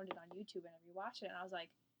had found it on YouTube and I rewatched it, and I was like,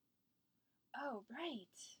 oh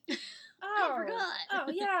right, I forgot.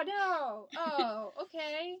 oh yeah, no, oh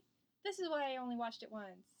okay, this is why I only watched it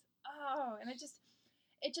once. Oh, and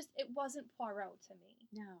it wasn't Poirot to me.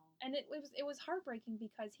 No, and it was heartbreaking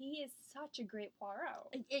because he is such a great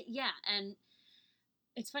Poirot. Yeah, and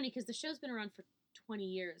it's funny because the show's been around for 20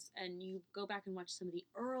 years, and you go back and watch some of the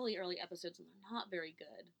early episodes, and they're not very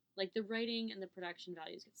good. Like, the writing and the production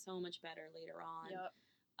values get so much better later on.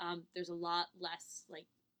 Yep. There's a lot less, like,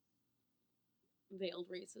 veiled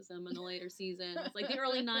racism in the later seasons. Like, the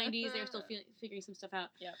early 90s, they were still figuring some stuff out.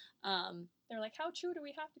 Yep. They're like, how true do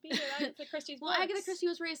we have to be to Agatha Christie's Well, books? Agatha Christie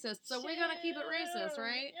was racist, so we gotta keep it racist,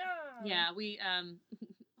 right? Yeah. Yeah, we,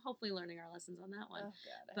 hopefully learning our lessons on that one. Oh,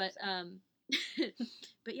 God. But,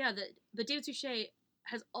 but yeah, but David Suchet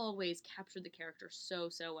has always captured the character so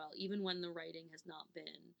well, even when the writing has not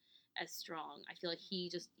been as strong. I feel like he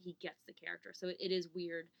gets the character. So it is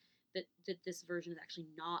weird that this version is actually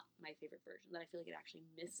not my favorite version, that I feel like it actually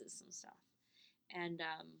misses some stuff. And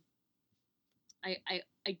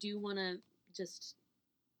I do want to just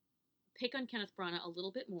pick on Kenneth Branagh a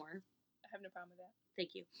little bit more. I have no problem with that.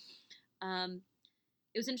 Thank you.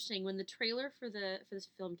 It was interesting when the trailer for this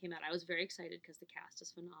film came out. I was very excited because the cast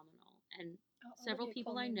is phenomenal, and several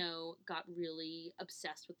people I know got really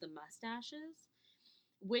obsessed with the mustaches,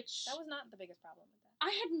 which that was not the biggest problem with that. I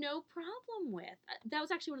had no problem with. That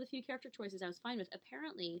was actually one of the few character choices I was fine with.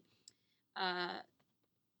 Apparently,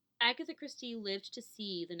 Agatha Christie lived to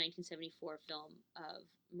see the 1974 film of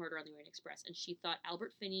Murder on the Orient Express, and she thought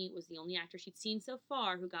Albert Finney was the only actor she'd seen so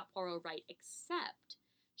far who got Poirot right, except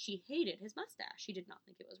she hated his mustache. She did not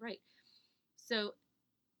think it was right. So,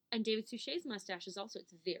 and David Suchet's mustache is also,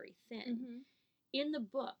 it's very thin. Mm-hmm. In the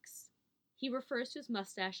books, he refers to his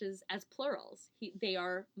mustaches as plurals. They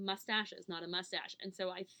are mustaches, not a mustache. And so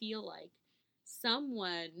I feel like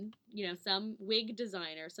someone, some wig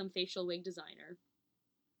designer, some facial wig designer,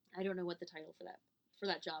 I don't know what the title for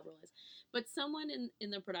that job role is, but someone in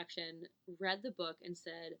the production read the book and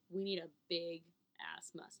said, we need a big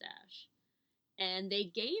ass mustache. And they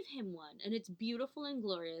gave him one, and it's beautiful and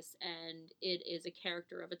glorious, and it is a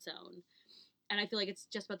character of its own. And I feel like it's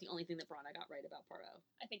just about the only thing that Branagh got right about Poirot.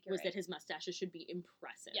 I think you're right. Was that his mustaches should be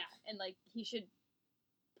impressive. Yeah, and like he should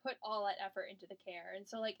put all that effort into the care. And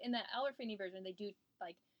so like in the Albert Finney version, they do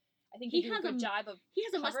like, I think he has a good job of he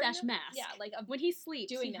has a mustache mask. Yeah, like when he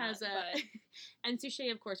sleeps, doing he has that, a. And Suchet,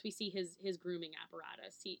 of course, we see his grooming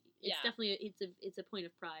apparatus. Definitely it's a point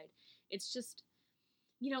of pride. It's just,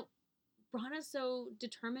 Branagh's so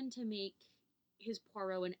determined to make his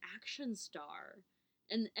Poirot an action star.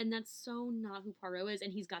 And that's so not who Poirot is.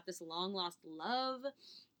 And he's got this long lost love.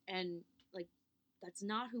 And, like, that's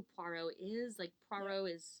not who Poirot is. Like,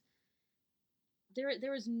 Poirot is...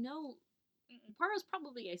 There is no... Poirot's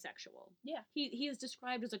probably asexual. Yeah. He is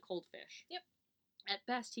described as a cold fish. Yep. At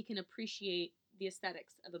best, he can appreciate the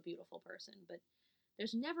aesthetics of a beautiful person. But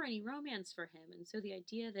there's never any romance for him. And so the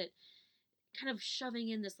idea that kind of shoving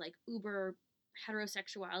in this, like, uber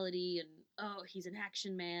heterosexuality and, oh, he's an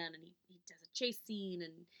action man and he does a chase scene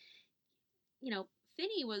and,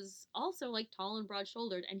 Finney was also like tall and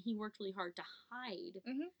broad-shouldered, and he worked really hard to hide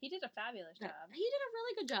He did a fabulous that. job. He did a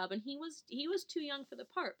really good job, and he was too young for the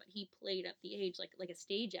part, but he played up the age like a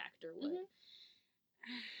stage actor would.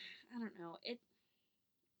 I don't know.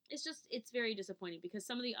 It's very disappointing because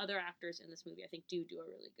some of the other actors in this movie I think do a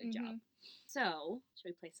really good job. So, should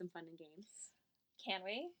we play some fun and games? Can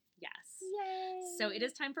we? Yes. Yay! So it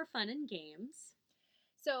is time for fun and games.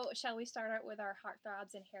 So shall we start out with our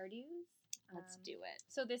heartthrobs and hairdos? Let's do it.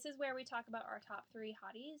 So this is where we talk about our top 3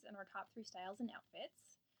 hotties and our top 3 styles and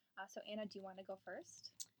outfits. So Anna, do you want to go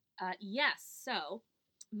first? Yes. So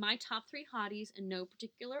my top 3 hotties in no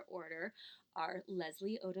particular order are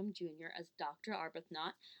Leslie Odom Jr. as Dr.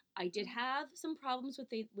 Arbuthnot. I did have some problems with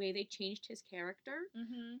the way they changed his character,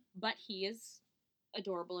 but he is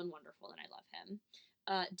adorable and wonderful, and I love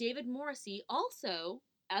him. David Morrissey, also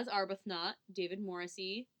as Arbuthnot. David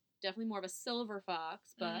Morrissey, definitely more of a silver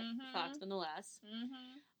fox, but fox nonetheless.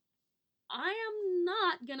 I am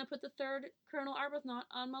not going to put the third Colonel Arbuthnot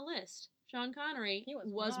on my list. Sean Connery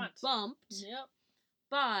was bumped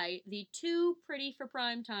by the too pretty for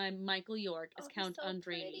prime time Michael York as Count Andrini.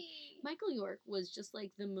 Pretty. Michael York was just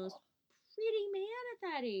like the most pretty man at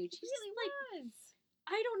that age. He really was.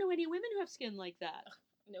 I don't know any women who have skin like that.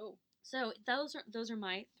 No. So those are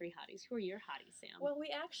my 3 hotties. Who are your hotties, Sam? Well, we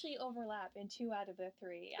actually overlap in 2 out of the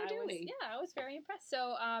 3. Oh, do we? Yeah, I was very impressed.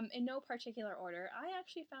 So, in no particular order, I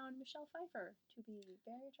actually found Michelle Pfeiffer to be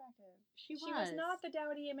very attractive. She was not the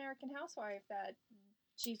dowdy American housewife that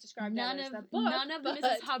she's described as in the book. None of the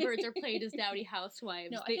Mrs. Hubbards are played as dowdy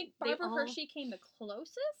housewives. No, I think Barbara Hershey came the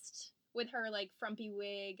closest with her like frumpy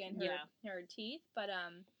wig and her teeth, but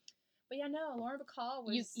yeah, no, Lauren Bacall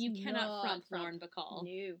was you cannot frump Lauren Bacall.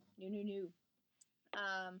 No.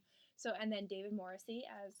 So and then David Morrissey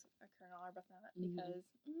as Colonel Arbuthnot because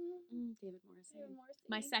David Morrissey.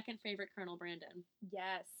 My second favorite Colonel Brandon.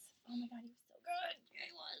 Yes. Oh my God, he was so good.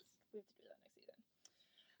 Yeah, he was. We have to do that next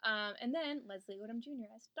season. And then Leslie Odom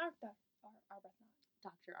Jr. as Dr. Arbuthnot.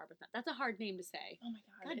 Dr. Arbuthnot. That's a hard name to say. Oh my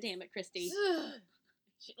God. God damn it, Christy.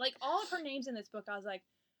 Like all of her names in this book, I was like,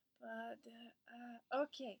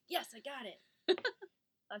 okay, yes, I got it.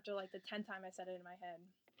 After like the 10th time I said it in my head.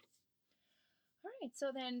 All right,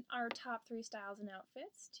 so then our top 3 styles and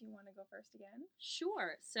outfits. Do you want to go first again?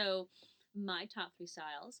 Sure. So my top 3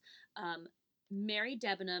 styles. Mary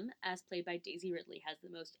Debenham, as played by Daisy Ridley, has the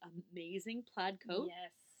most amazing plaid coat.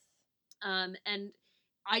 Yes. And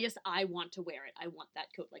I want to wear it. I want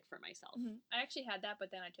that coat like for myself. I actually had that,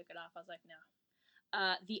 but then I took it off. I was like, no.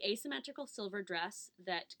 The asymmetrical silver dress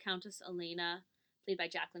that Countess Elena, played by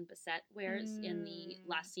Jacqueline Bisset, wears in the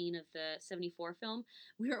last scene of the 74 film.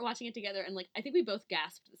 We were watching it together, and like I think we both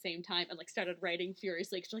gasped at the same time and like started writing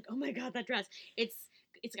furiously. She's like, "Oh my God, that dress! It's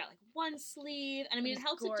got like one sleeve, and I mean it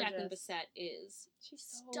helps that Jacqueline Bisset is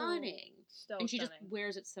stunning, and she just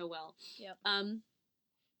wears it so well." Yep.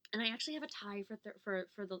 And I actually have a tie for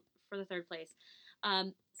the third place.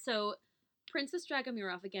 So Princess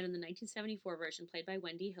Dragomirov, again in the 1974 version, played by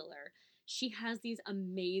Wendy Hiller, she has these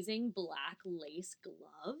amazing black lace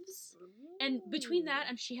gloves. And between that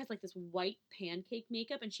and she has like this white pancake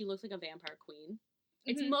makeup and she looks like a vampire queen.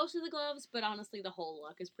 It's mostly the gloves, but honestly the whole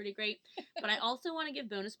look is pretty great. But I also want to give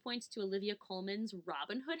bonus points to Olivia Colman's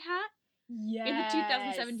Robin Hood hat. Yes. In the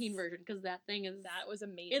 2017 version, because that thing is... That was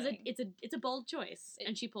amazing. It's a bold choice,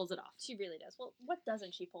 and she pulls it off. She really does. Well, what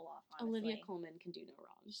doesn't she pull off, honestly? Olivia Colman can do no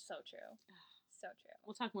wrong. So true. So true.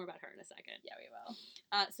 We'll talk more about her in a second. Yeah, we will.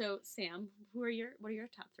 So, Sam, what are your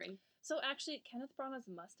top 3? So, actually, Kenneth Branagh's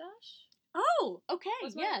mustache. Oh, okay,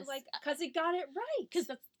 yes. Because it got it right. Because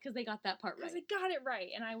they got that part right. Because it got it right,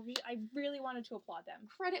 and I really wanted to applaud them.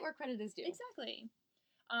 Credit where credit is due. Exactly.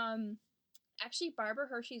 Actually, Barbara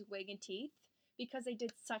Hershey's wig and teeth, because they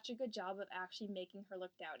did such a good job of actually making her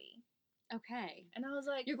look dowdy. Okay. And I was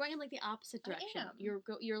like... You're going in, like, the opposite direction. I am.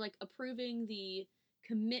 You're like, approving the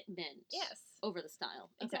commitment over the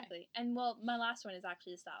style. Okay. Exactly. And, well, my last one is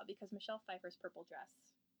actually the style, because Michelle Pfeiffer's purple dress,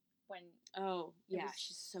 when... Oh, yeah,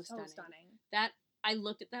 she's so stunning. stunning. I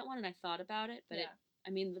looked at that one and I thought about it, but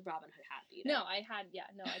the Robin Hood hat beat it. No, I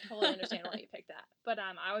totally understand why you picked that. But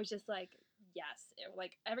I was just like, yes.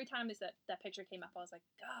 Like, every time that picture came up, I was like,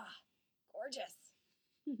 ah, gorgeous.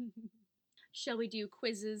 Shall we do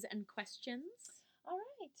quizzes and questions? All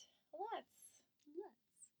right, let's.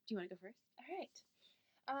 Do you want to go first? All right.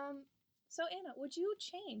 So Anna, would you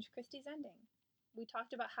change Christie's ending? We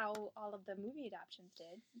talked about how all of the movie adaptations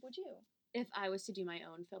did. Would you? If I was to do my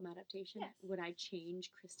own film adaptation, would I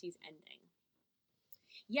change Christie's ending?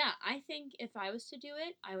 Yeah, I think if I was to do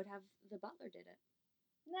it, I would have the butler did it.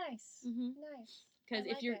 Nice. Nice. Because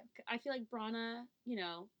I feel like Branagh,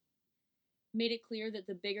 made it clear that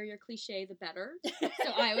the bigger your cliche, the better.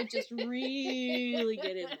 So I would just really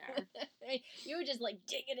get in there. You would just like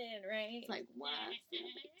dig it in, right? It's like, what?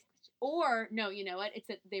 Or, no, you know what? It's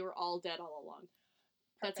that they were all dead all along.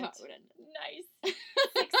 That's how it would end. Nice.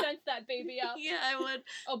 Sixth Sense that baby up. Yeah, I would.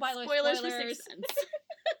 Oh, by the way, Spoilers for Sixth Sense.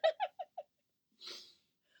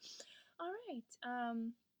 All right.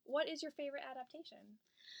 What is your favorite adaptation?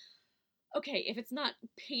 Okay, if it's not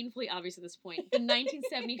painfully obvious at this point, the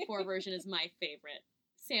 1974 version is my favorite.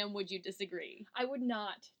 Sam, would you disagree? I would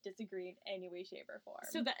not disagree in any way, shape, or form.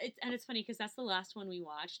 So it's funny because that's the last one we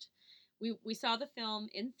watched. We saw the film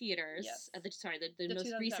in theaters. Yes. The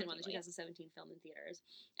most recent one, the 2017 film in theaters,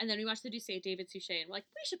 and then we watched the David Suchet, and we're like,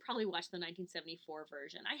 we should probably watch the 1974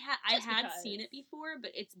 version. I had seen it before,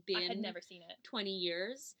 but it's been I had never seen it. 20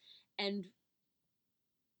 years, and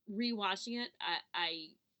rewatching it,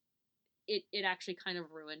 it actually kind of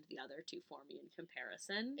ruined the other two for me in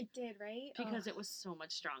comparison. It did, right? Because it was so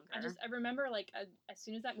much stronger. I remember like as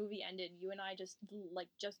soon as that movie ended, you and I just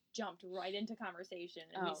jumped right into conversation.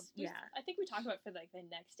 And I think we talked about it for like the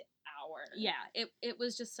next hour. Yeah, it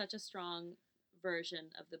was just such a strong version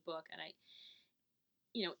of the book, and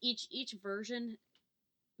each version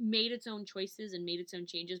made its own choices and made its own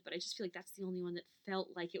changes, but I just feel like that's the only one that felt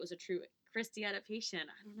like it was a true Christie adaptation.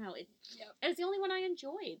 I don't know. It's the only one I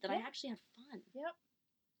enjoyed, that I actually had fun. Yep.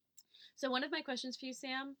 So one of my questions for you,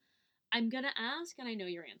 Sam, I'm going to ask, and I know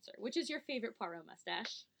your answer. Which is your favorite Poirot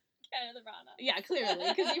mustache? Kenneth Branagh. Yeah, clearly,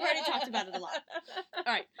 because you've already talked about it a lot. All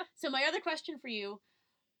right. So my other question for you,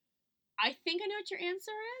 I think I know what your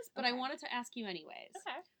answer is, but I wanted to ask you anyways.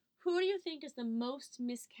 Okay. Who do you think is the most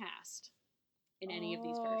miscast in any of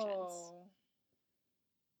these versions?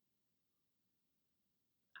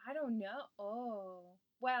 I don't know. Oh.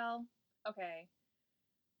 Well, okay.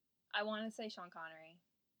 I want to say Sean Connery.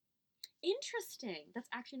 Interesting. That's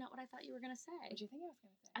actually not what I thought you were going to say. What do you think I was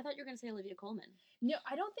going to say? I thought you were going to say Olivia Colman. No,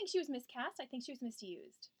 I don't think she was miscast. I think she was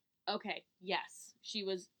misused. Okay, yes. She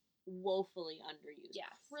was woefully underused. Yes.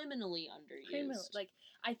 Criminally underused.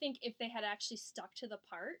 I think if they had actually stuck to the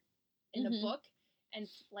part in the book and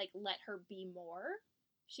let her be more,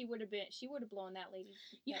 she would have blown that lady.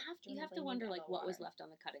 You have to wonder what was left on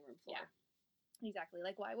the cutting room floor. Yeah. Exactly.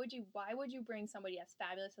 Like why would you bring somebody as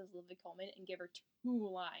fabulous as Olivia Colman and give her 2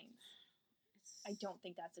 lines? I don't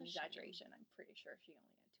think that's an exaggeration. I'm pretty sure she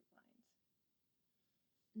only had 2 lines.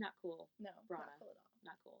 Not cool. No, Brana. Not cool at all.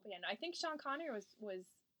 Not cool. But yeah, no, I think Sean Connery was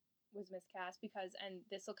miscast because, and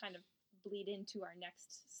this will kind of bleed into our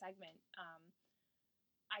next segment.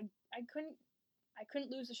 I couldn't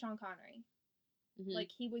lose to Sean Connery. Mm-hmm.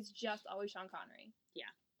 Like, he was just always Sean Connery.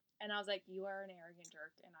 Yeah. And I was like, you are an arrogant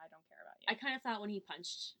jerk, and I don't care about you. I kind of thought when he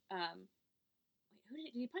punched,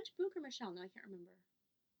 did he punch Book or Michelle? No, I can't remember.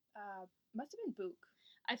 Must have been Book.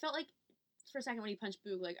 I felt like, for a second when he punched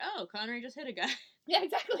Book, like, oh, Connery just hit a guy. Yeah,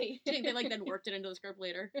 exactly. Do you think they, then worked it into the script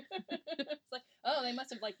later? It's like, oh, they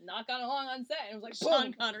must have, not gone along on set. And it was like,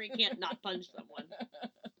 Sean Connery can't not punch someone.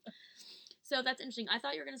 So that's interesting. I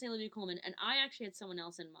thought you were going to say Olivia Colman, and I actually had someone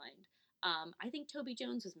else in mind. I think Toby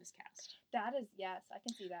Jones was miscast. That is, yes, I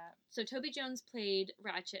can see that. So Toby Jones played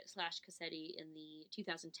Ratchet/Cassetti in the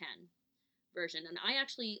 2010 version, and I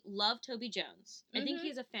actually love Toby Jones. I think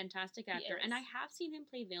he's a fantastic actor, and I have seen him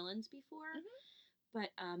play villains before, but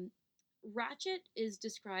Ratchet is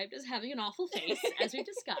described as having an awful face, as we've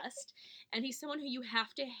discussed, and he's someone who you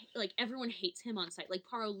have to, everyone hates him on sight. Like,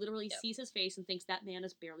 Poirot literally sees his face and thinks that man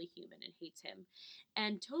is barely human and hates him.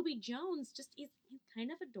 And Toby Jones he's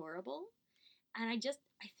kind of adorable, and I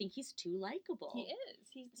think he's too likable.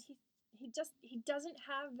 He is. He doesn't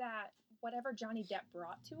have that whatever Johnny Depp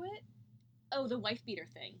brought to it. Oh, the wife beater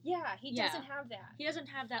thing. Yeah, he doesn't have that. He doesn't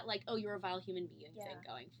have that, oh, you're a vile human being thing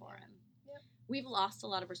going for him. Yep. We've lost a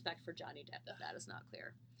lot of respect for Johnny Depp, if that is not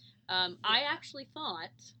clear. I actually thought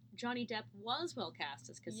Johnny Depp was well cast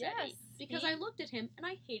as Cassetti because I looked at him and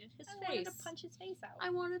I hated his face. I wanted to punch his face out. I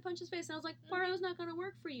wanted to punch his face, and I was like, Poirot's not going to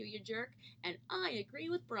work for you, you jerk. And I agree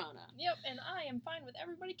with Brana. Yep, and I am fine with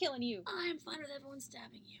everybody killing you. I am fine with everyone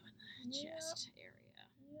stabbing you in the chest area.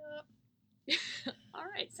 Yep. All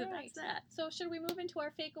right, so that's that. So should we move into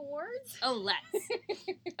our fake awards? Oh, let's.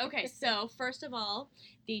 Okay, so first of all,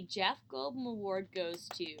 the Jeff Goldblum Award goes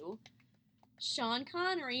to Sean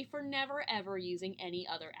Connery for never ever using any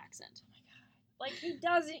other accent. Oh my god. He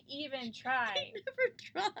doesn't even try. He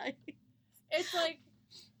never tried. It's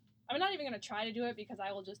I'm not even going to try to do it because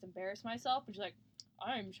I will just embarrass myself, but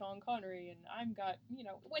I'm Sean Connery, and I'm got,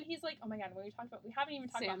 when he's oh my god, when we haven't even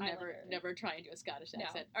talked about Highlander. Never try and do a Scottish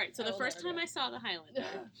accent. No, All right, so the first time I saw The Highlander,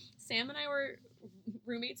 Sam and I were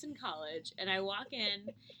roommates in college, and I walk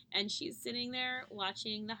in, and she's sitting there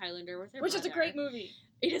watching The Highlander with her Which brother. is a great movie.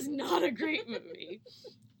 It is not a great movie.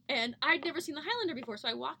 And I'd never seen The Highlander before, so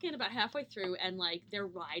I walk in about halfway through, and, like, they're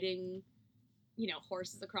riding,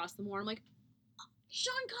 horses across the moor. I'm like,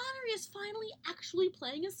 Sean Connery is finally actually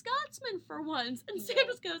playing a Scotsman for once. And Sam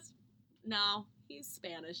just goes, no, he's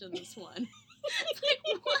Spanish in this one.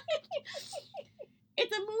 Like, what?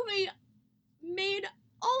 It's a movie made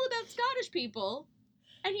all about Scottish people,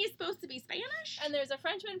 and he's supposed to be Spanish? And there's a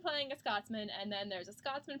Frenchman playing a Scotsman, and then there's a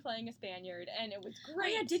Scotsman playing a Spaniard, and it was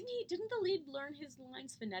great. Oh, yeah, didn't the lead learn his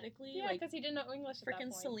lines phonetically? Yeah, because he didn't know English at that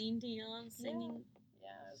point. Frickin' Celine Dion singing.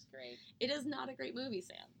 Yeah, it was great. It is not a great movie,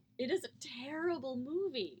 Sam. It is a terrible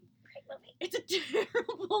movie. Great movie. It's a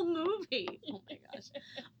terrible movie. Oh my gosh.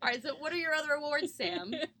 All right, so what are your other awards,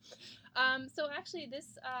 Sam? So actually,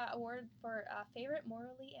 this award for favorite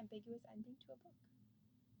morally ambiguous ending to a book.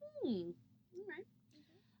 All right.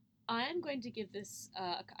 I'm going to give this,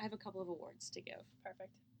 I have a couple of awards to give.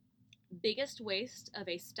 Perfect. Biggest waste of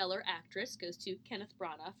a stellar actress goes to Kenneth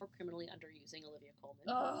Branagh for criminally underusing Olivia Colman.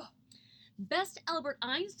 Ugh. Best Albert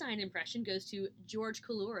Einstein impression goes to George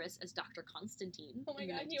Coulouris as Dr. Constantine. Oh my in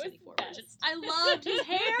the god, he was 1974 the version. best. I loved his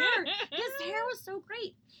hair. His hair was so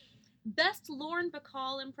great. Best Lauren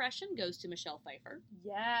Bacall impression goes to Michelle Pfeiffer.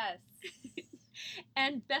 Yes.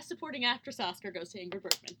 And Best Supporting Actress Oscar goes to Ingrid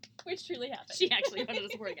Bergman. Which truly happened. She actually won as a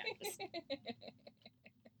supporting actress.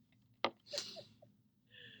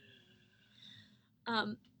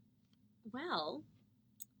 Well,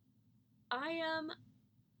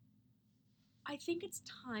 I think it's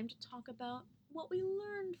time to talk about what we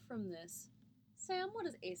learned from this. Sam, what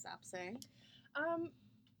does Aesop say?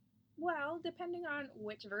 Well, depending on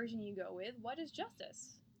which version you go with, what is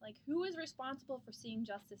justice? Like, who is responsible for seeing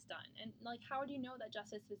justice done? And, like, how do you know that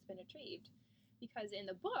justice has been achieved? Because in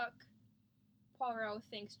the book, Poirot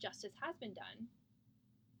thinks justice has been done.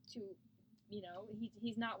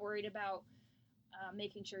 He's not worried about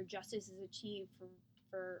making sure justice is achieved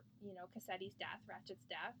for Cassetti's death, Ratchet's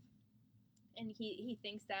death. And he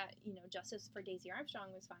thinks that, justice for Daisy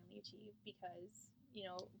Armstrong was finally achieved because,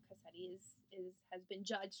 Cassetti has been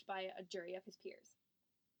judged by a jury of his peers.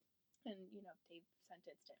 And, they've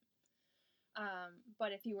sentenced him.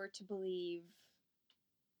 But if you were to believe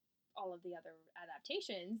all of the other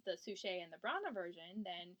adaptations, the Suchet and the Branagh version,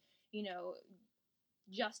 then,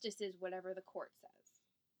 justice is whatever the court says.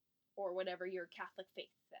 Or whatever your Catholic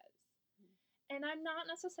faith says. And I'm not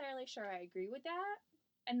necessarily sure I agree with that.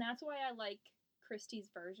 And that's why I like Christie's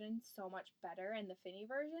version so much better and the Finney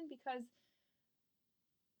version, because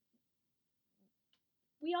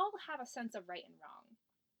we all have a sense of right and wrong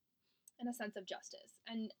and a sense of justice.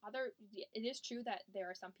 And it is true that there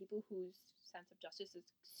are some people whose sense of justice is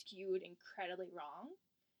skewed incredibly wrong,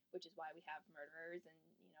 which is why we have murderers and,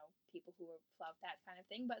 people who flout that kind of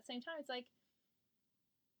thing. But at the same time, it's like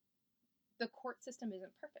the court system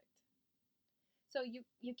isn't perfect. So you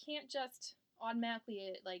can't just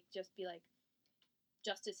automatically just be like,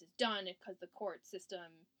 justice is done because the court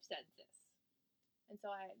system said this. And so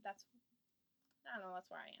that's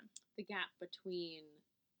where I am. The gap between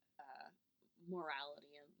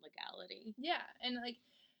morality and legality. Yeah, and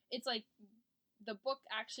it's like the book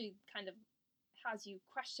actually kind of has you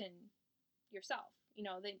question yourself.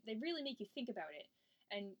 They really make you think about it.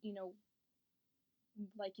 And,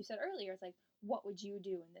 like you said earlier, it's like, what would you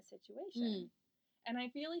do in this situation? And I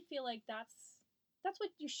really feel like that's what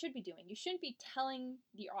you should be doing. You shouldn't be telling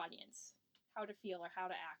the audience how to feel or how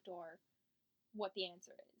to act or what the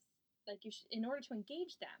answer is. Like, in order to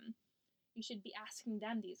engage them, you should be asking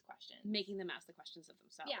them these questions. Making them ask the questions of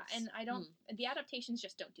themselves. Yeah, and the adaptations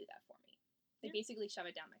just don't do that for me. They basically shove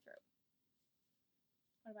it down my throat.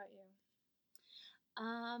 What about you?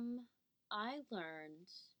 I learned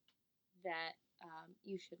that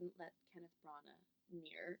you shouldn't let Kenneth Branagh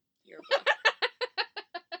near your book.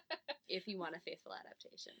 If you want a faithful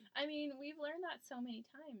adaptation. I mean, we've learned that so many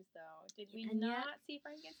times, though. Did we see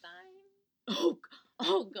Frankenstein?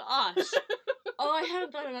 Oh gosh. Oh, I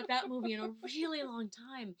haven't thought about that movie in a really long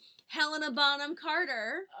time. Helena Bonham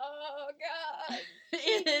Carter. Oh God.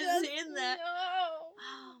 is in that. No.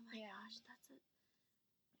 Oh my gosh, that's it.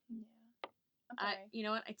 Yeah. I'm sorry. You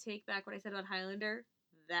know what? I take back what I said about Highlander.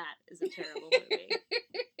 That is a terrible movie.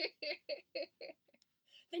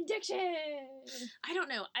 Vindiction! I don't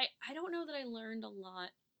know. I don't know that I learned a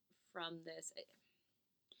lot from this.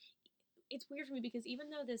 It's weird for me because even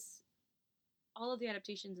though all of the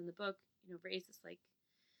adaptations in the book, raise this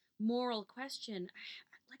moral question,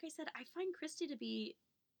 like I said, I find Christie to be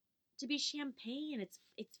champagne.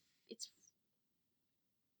 It's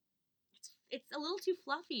a little too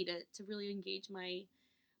fluffy to really engage my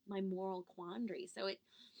my moral quandary. So I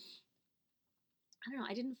don't know,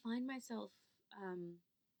 I didn't find myself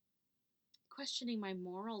questioning my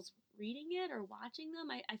morals reading it or watching them.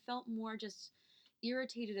 I felt more just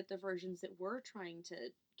irritated at the versions that were trying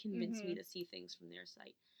to convince me Mhm. to see things from their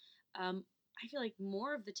site. I feel like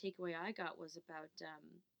more of the takeaway I got was about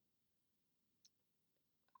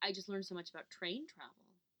I just learned so much about train travel.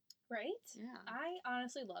 Right? Yeah. I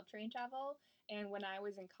honestly love train travel, and when I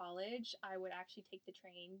was in college, I would actually take the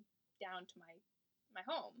train down to my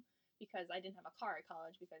home because I didn't have a car at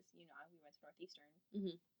college because we went to Northeastern.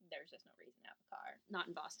 Hmm. There's just no reason to have a car. Not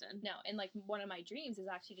in Boston. No, and like one of my dreams is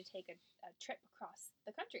actually to take a trip across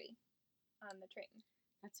the country on the train.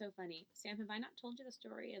 That's so funny. Sam, have I not told you the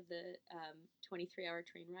story of the 23-hour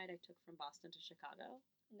train ride I took from Boston to Chicago?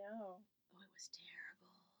 No, Oh, it was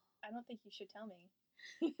terrible. I don't think you should tell me.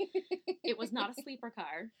 It was not a sleeper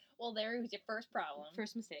car. Well, there was your first problem.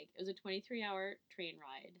 First mistake. It was a 23-hour train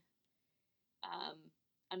ride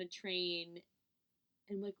on a train,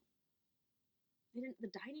 and like the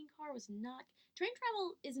dining car was not. Train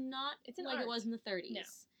travel is not It's an like art. it was in the 30s. No.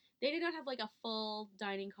 They did not have like a full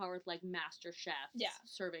dining car with like master chefs Yeah.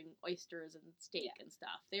 serving oysters and steak Yeah. and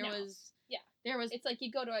stuff. No. There was It's like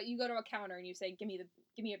you go to a counter and you say, give me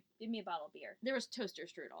a bottle of beer. there was toaster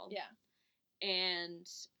strudel. Yeah. And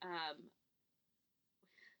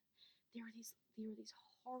there were these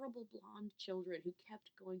horrible blonde children who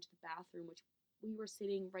kept going to the bathroom, which we were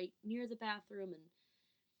sitting right near the bathroom, and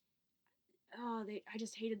I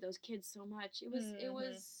just hated those kids so much. It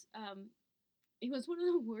was one of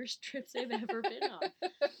the worst trips I've ever been on.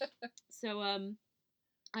 So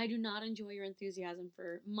I do not enjoy your enthusiasm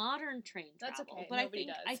for modern train travel. That's okay. But Nobody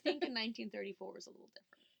does. I think in 1934 was a little different.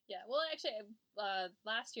 Yeah, well, actually,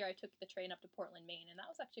 last year I took the train up to Portland, Maine, and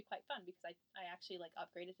that was actually quite fun because I actually like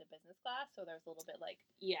upgraded to business class, so there was a little bit like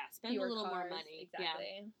spend a little cars. more money.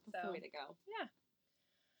 Exactly. Yeah, that's the way to go. Yeah.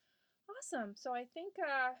 Awesome. So I think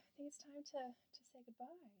it's time to say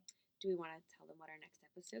goodbye. Do we want to tell them what our next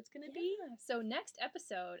episode's going to be? So next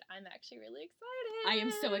episode, I'm actually really excited. I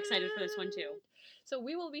am so excited for this one too. So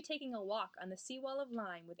we will be taking a walk on the seawall of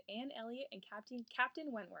Lyme with Anne Elliot and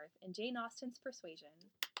Captain Wentworth and Jane Austen's Persuasion.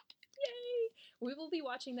 Yay! We will be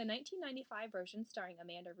watching the 1995 version starring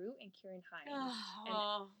Amanda Root and Kieran Hines.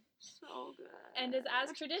 So good. And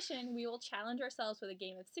as tradition, we will challenge ourselves with a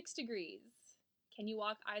game of 6 degrees. Can you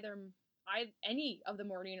walk any of the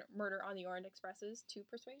Murder on the Orient Expresses to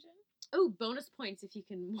Persuasion? Oh, bonus points if you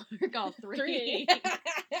can mark all 3.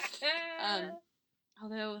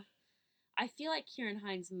 Although I feel like Kieran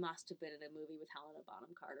Hines must have been in a movie with Helena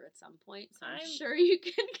Bonham Carter at some point, so I'm sure you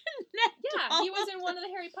can connect. Yeah, he was in one of the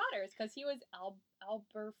Harry Potters because he was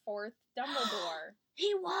Aberforth Dumbledore.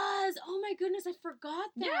 He was. Oh my goodness, I forgot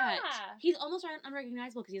that. Yeah, he's almost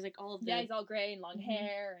unrecognizable because he's like all of the. Yeah, he's all gray and long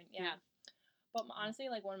hair and yeah. But honestly,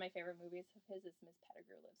 like one of my favorite movies of his is Miss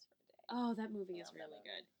Pettigrew Lives for a Day. Oh, that movie is really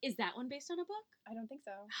good. Is that one based on a book? I don't think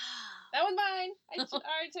so. That one's mine. I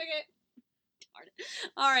already took it. Darn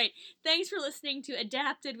it. All right. Thanks for listening to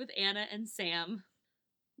Adapted with Anna and Sam.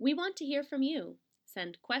 We want to hear from you.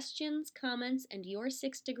 Send questions, comments, and your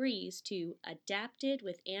 6 degrees to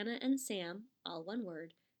adaptedwithannaandsam, all one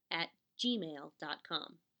word, at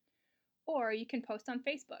gmail.com. Or you can post on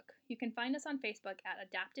Facebook. You can find us on Facebook at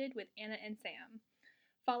Adapted with Anna and Sam.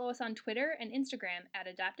 Follow us on Twitter and Instagram at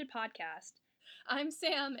Adapted Podcast. I'm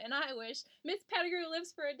Sam, and I wish Miss Pettigrew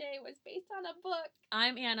Lives for a Day was based on a book.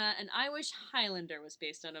 I'm Anna, and I wish Highlander was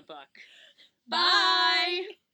based on a book. Bye!